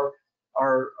having our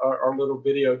little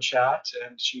video chat,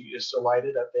 and she is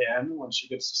delighted at the end when she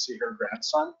gets to see her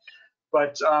grandson.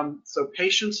 But so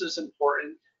patience is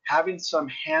important. Having some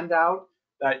handout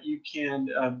that you can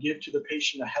give to the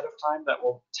patient ahead of time that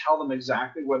will tell them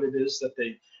exactly what it is that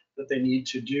they need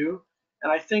to do.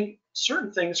 And I think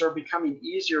certain things are becoming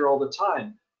easier all the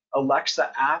time.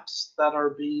 Alexa apps that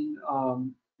are being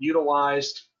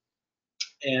utilized,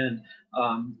 and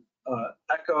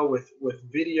Echo with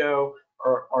video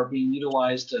are being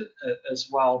utilized as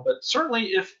well. But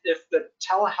certainly, if the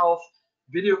telehealth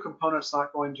video component's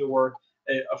not going to work,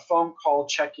 a phone call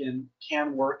check-in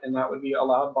can work, and that would be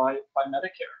allowed by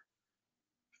Medicare.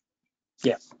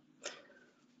 Yeah,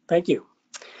 thank you.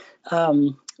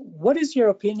 What is your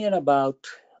opinion about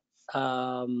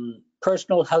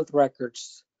personal health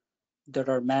records that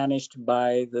are managed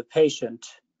by the patient,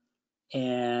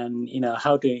 and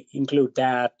how to include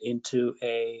that into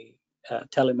a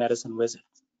telemedicine visit?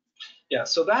 Yeah,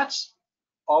 so that's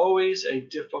always a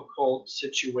difficult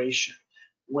situation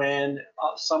when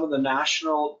some of the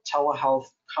national telehealth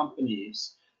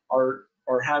companies are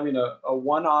having a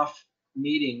one-off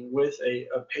meeting with a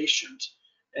patient,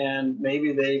 and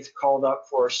maybe they've called up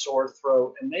for a sore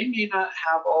throat, and they may not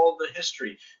have all the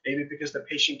history, maybe because the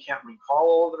patient can't recall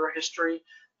all of their history.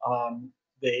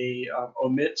 They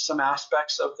omit some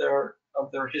aspects of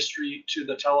their history to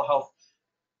the telehealth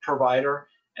provider,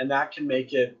 and that can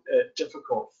make it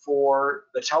difficult for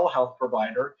the telehealth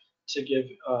provider to give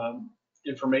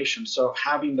information. So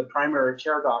having the primary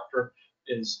care doctor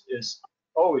is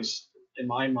always, in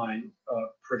my mind,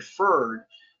 preferred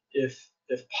if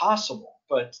possible,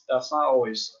 but that's not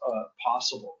always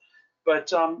possible.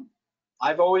 But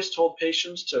I've always told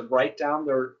patients to write down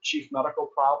their chief medical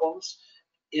problems.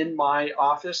 In my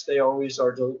office, they always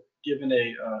are given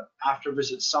a after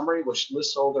visit summary, which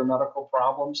lists all their medical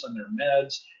problems and their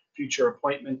meds, future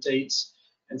appointment dates.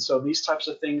 And so these types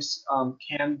of things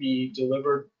can be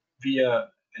delivered via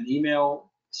an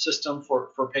email system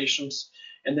for patients,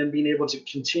 and then being able to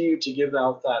continue to give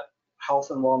out that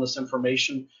health and wellness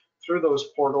information through those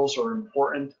portals are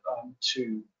important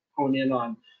to hone in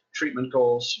on treatment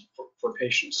goals for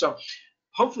patients. So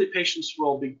hopefully patients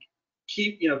will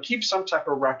keep some type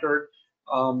of record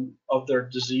of their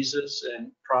diseases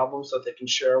and problems that they can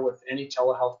share with any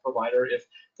telehealth provider if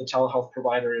the telehealth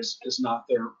provider is not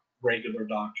their regular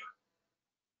doctor.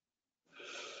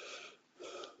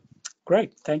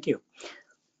 Great, thank you.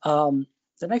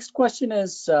 The next question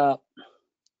is,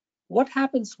 what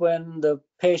happens when the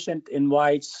patient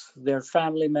invites their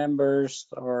family members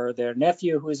or their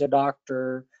nephew who is a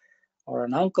doctor or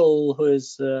an uncle who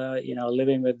is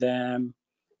living with them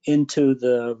into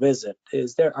the visit?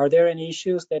 Are there any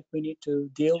issues that we need to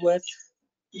deal with?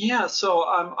 Yeah, so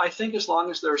I think as long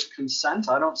as there's consent,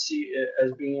 I don't see it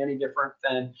as being any different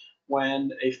than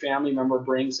when a family member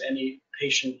brings any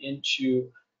patient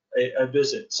into a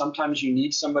visit. Sometimes you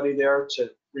need somebody there to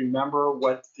remember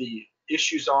what the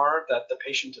issues are that the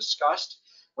patient discussed.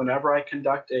 Whenever I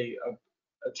conduct a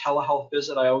telehealth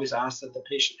visit, I always ask that the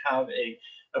patient have a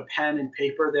pen and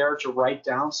paper there to write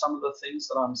down some of the things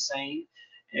that I'm saying,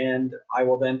 and I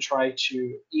will then try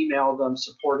to email them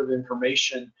supportive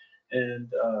information and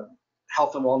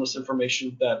health and wellness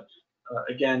information that,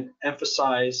 again,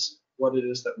 emphasize what it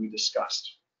is that we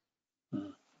discussed.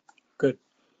 Good.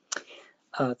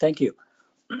 Thank you.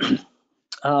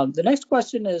 The next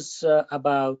question is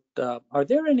about, are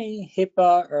there any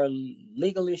HIPAA or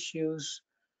legal issues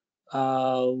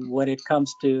when it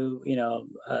comes to,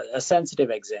 a sensitive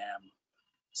exam,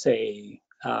 say,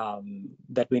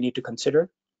 that we need to consider?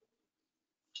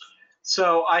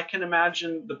 So I can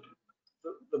imagine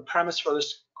the premise for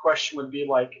this question would be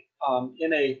like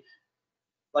in a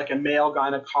male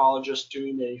gynecologist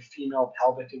doing a female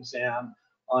pelvic exam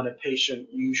on a patient.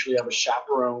 You usually have a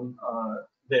chaperone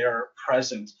there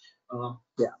present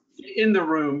in the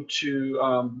room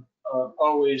to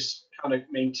always kind of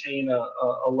maintain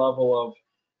a level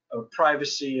of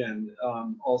privacy and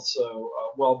also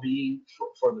well-being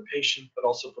for the patient, but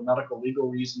also for medical legal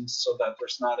reasons, so that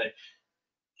there's not a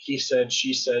he said,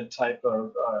 she said type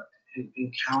of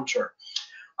encounter.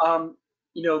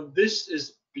 This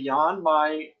is beyond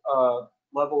my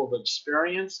level of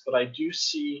experience, but I do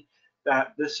see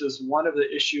that this is one of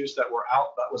the issues that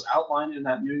was outlined in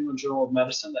that New England Journal of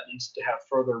Medicine that needs to have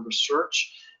further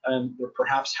research, and there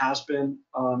perhaps has been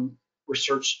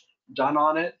research done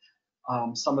on it.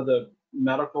 Some of the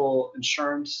medical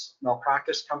insurance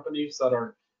malpractice companies that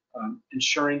are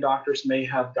insuring doctors may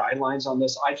have guidelines on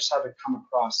this. I just haven't come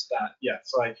across that yet,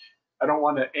 so I don't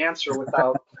want to answer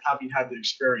without having had the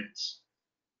experience.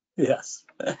 Yes.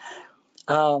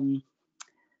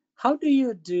 How do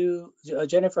you do,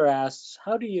 Jennifer asks,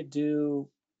 how do you do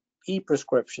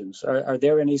e-prescriptions? Are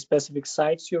there any specific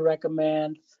sites you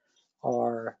recommend,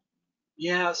 or?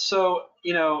 Yeah, so,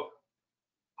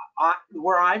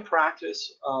 where I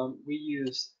practice, we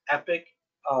use Epic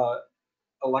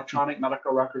electronic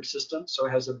medical record system. So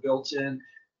it has a built-in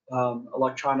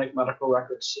electronic medical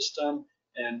record system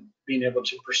and being able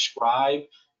to prescribe.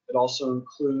 It also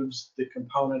includes the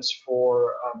components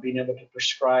for being able to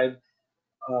prescribe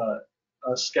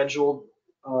scheduled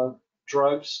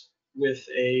drugs with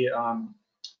a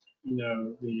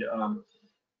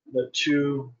the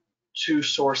two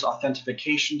source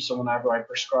authentication. So whenever I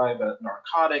prescribe a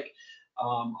narcotic,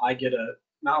 I get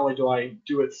not only do I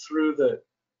do it through the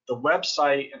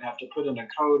website and have to put in a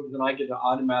code, then I get an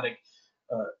automatic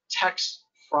text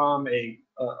from a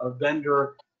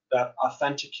vendor that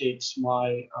authenticates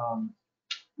my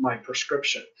my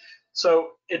prescription.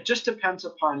 So it just depends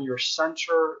upon your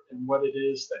center and what it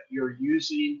is that you're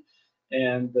using,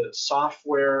 and the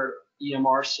software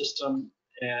EMR system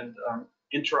and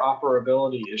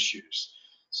interoperability issues.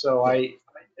 So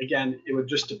again, it would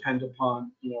just depend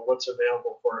upon what's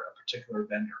available for a particular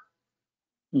vendor.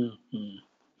 Mhm.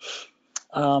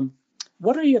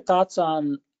 What are your thoughts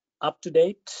on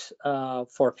UpToDate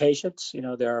for patients? You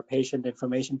know, there are patient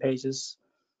information pages.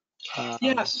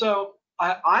 Yeah, so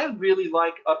I really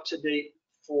like UpToDate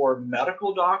for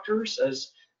medical doctors.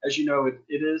 As you know,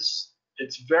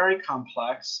 it's very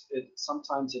complex.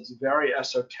 Sometimes it's very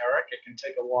esoteric. It can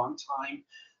take a long time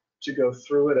to go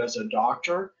through it as a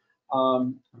doctor.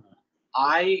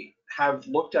 I have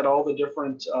looked at all the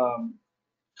different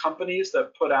companies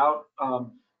that put out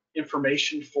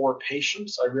information for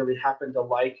patients. I really happen to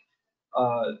like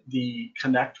the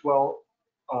ConnectWell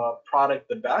product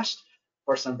the best. Of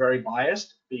course, I'm very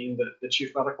biased, being the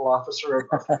Chief Medical Officer of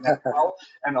ConnectWell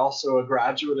and also a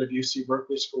graduate of UC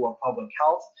Berkeley School of Public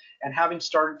Health, and having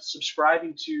started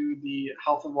subscribing to the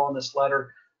Health and Wellness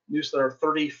newsletter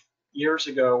 30 years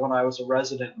ago when I was a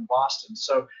resident in Boston.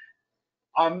 So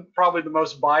I'm probably the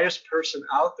most biased person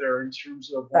out there in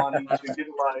terms of wanting to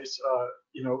utilize,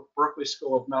 Berkeley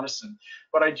School of Medicine.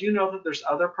 But I do know that there's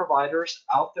other providers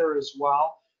out there as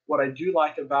well. What I do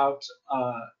like about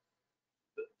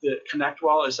the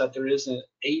ConnectWell is that there is an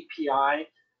API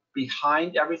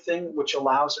behind everything, which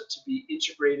allows it to be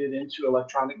integrated into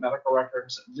electronic medical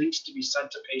records, links to be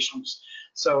sent to patients.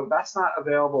 So that's not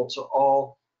available to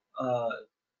all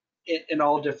in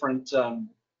all different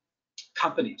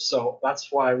companies. So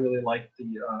that's why I really like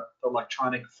the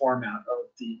electronic format of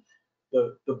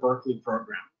the Berkeley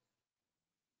program.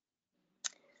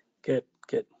 Good,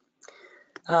 good.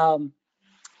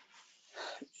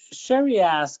 Sherry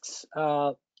asks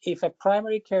if a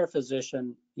primary care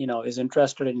physician, is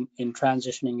interested in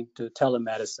transitioning into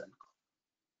telemedicine.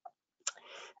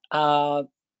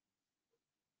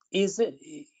 Is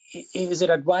it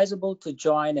advisable to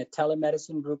join a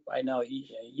telemedicine group? I know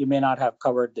you may not have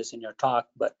covered this in your talk,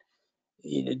 but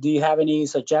do you have any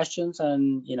suggestions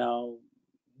on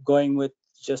going with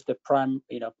just a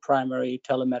primary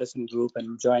telemedicine group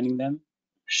and joining them?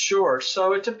 Sure.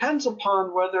 So it depends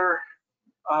upon whether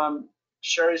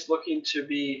Sherry's looking to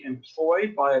be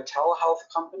employed by a telehealth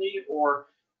company or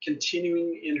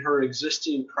continuing in her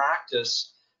existing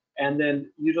practice and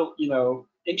then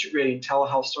integrating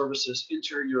telehealth services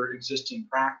into your existing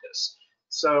practice.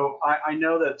 So I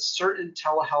know that certain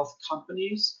telehealth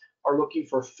companies are looking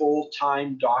for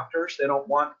full-time doctors. They don't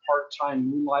want part-time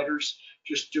moonlighters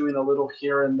just doing a little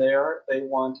here and there. They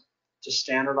want to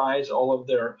standardize all of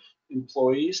their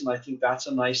employees, and I think that's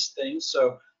a nice thing.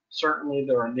 So certainly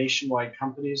there are nationwide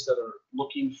companies that are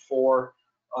looking for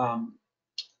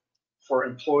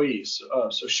employees,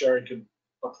 so Sherry could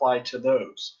apply to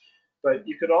those. But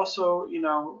you could also,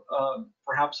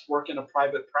 perhaps work in a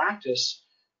private practice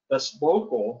that's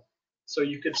local, so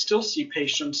you could still see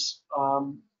patients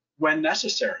when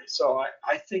necessary. So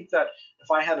I think that if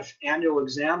I had an annual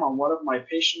exam on one of my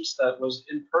patients that was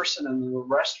in person and the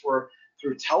rest were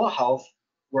through telehealth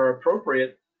where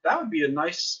appropriate, that would be a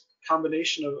nice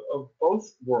combination of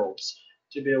both worlds,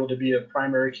 to be able to be a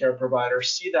primary care provider,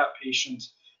 see that patient,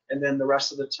 and then the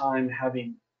rest of the time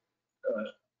having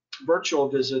virtual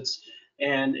visits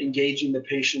and engaging the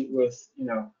patient with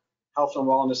health and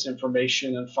wellness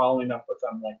information and following up with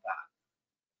them like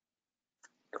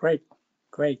that.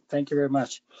 Great. Thank you very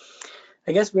much.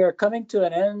 I guess we are coming to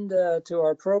an end to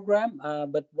our program,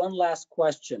 but one last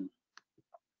question.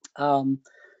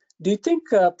 Do you think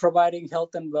providing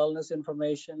health and wellness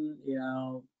information,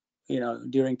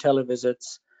 during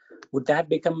televisits, would that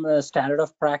become a standard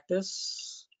of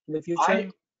practice in the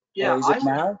future? Or is it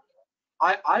now?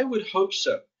 I would hope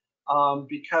so,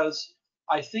 because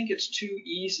I think it's too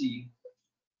easy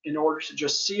in order to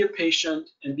just see a patient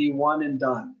and be one and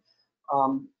done.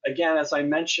 Again, as I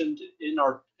mentioned in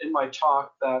my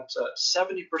talk, that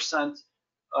 70%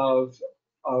 of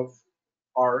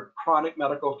our chronic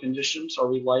medical conditions are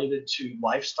related to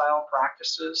lifestyle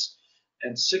practices,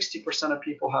 and 60% of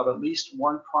people have at least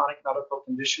one chronic medical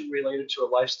condition related to a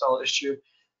lifestyle issue,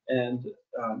 and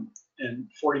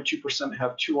 42%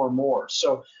 have two or more.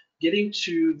 So getting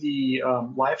to the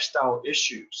lifestyle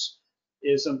issues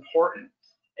is important,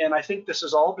 and I think this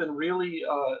has all been really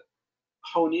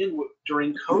honed in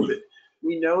during COVID.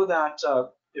 We know that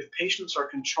if patients are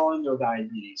controlling their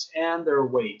diabetes and their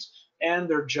weight and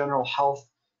their general health,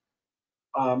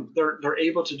 they're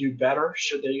able to do better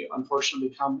should they unfortunately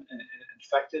become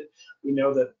infected. We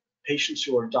know that patients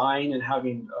who are dying and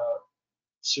having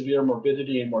severe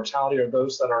morbidity and mortality are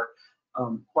those that are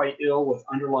quite ill with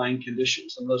underlying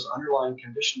conditions, and those underlying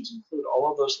conditions include all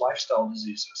of those lifestyle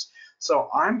diseases. So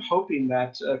I'm hoping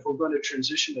that if we're going to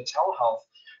transition to telehealth,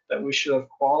 that we should have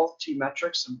quality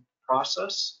metrics and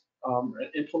process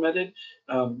implemented,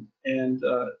 and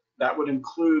that would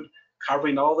include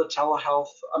covering all the telehealth,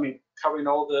 covering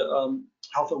all the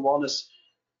health and wellness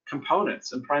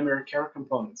components and primary care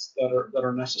components that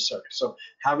are necessary. So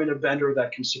having a vendor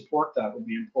that can support that would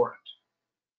be important.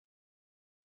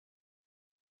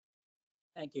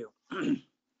 Thank you.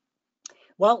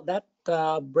 Well, that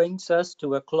brings us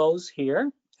to a close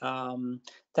here.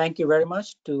 Thank you very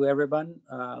much to everyone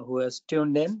who has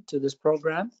tuned in to this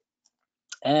program.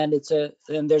 And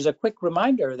there's a quick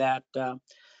reminder that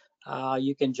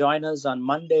you can join us on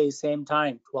Monday, same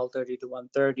time, 12:30 to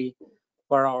 1:30,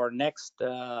 for our next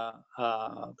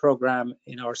program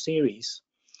in our series.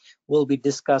 We'll be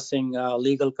discussing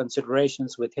legal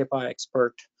considerations with HIPAA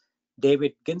expert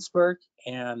David Ginsberg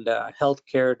and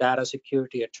healthcare data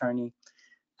security attorney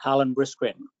Alan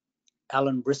Briskin.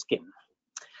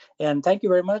 And thank you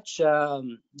very much,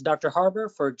 Dr. Harbour,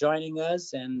 for joining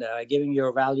us and giving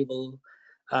your valuable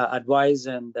advice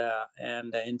and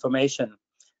information.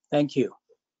 Thank you.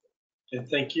 And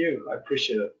thank you. I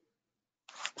appreciate it.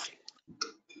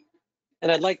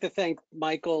 And I'd like to thank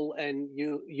Michael and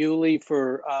Yuli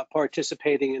for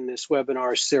participating in this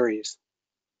webinar series.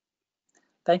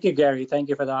 Thank you, Gary. Thank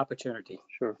you for the opportunity.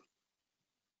 Sure.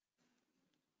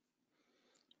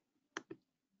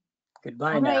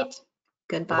 Goodbye All now. right.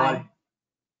 Goodbye. Bye.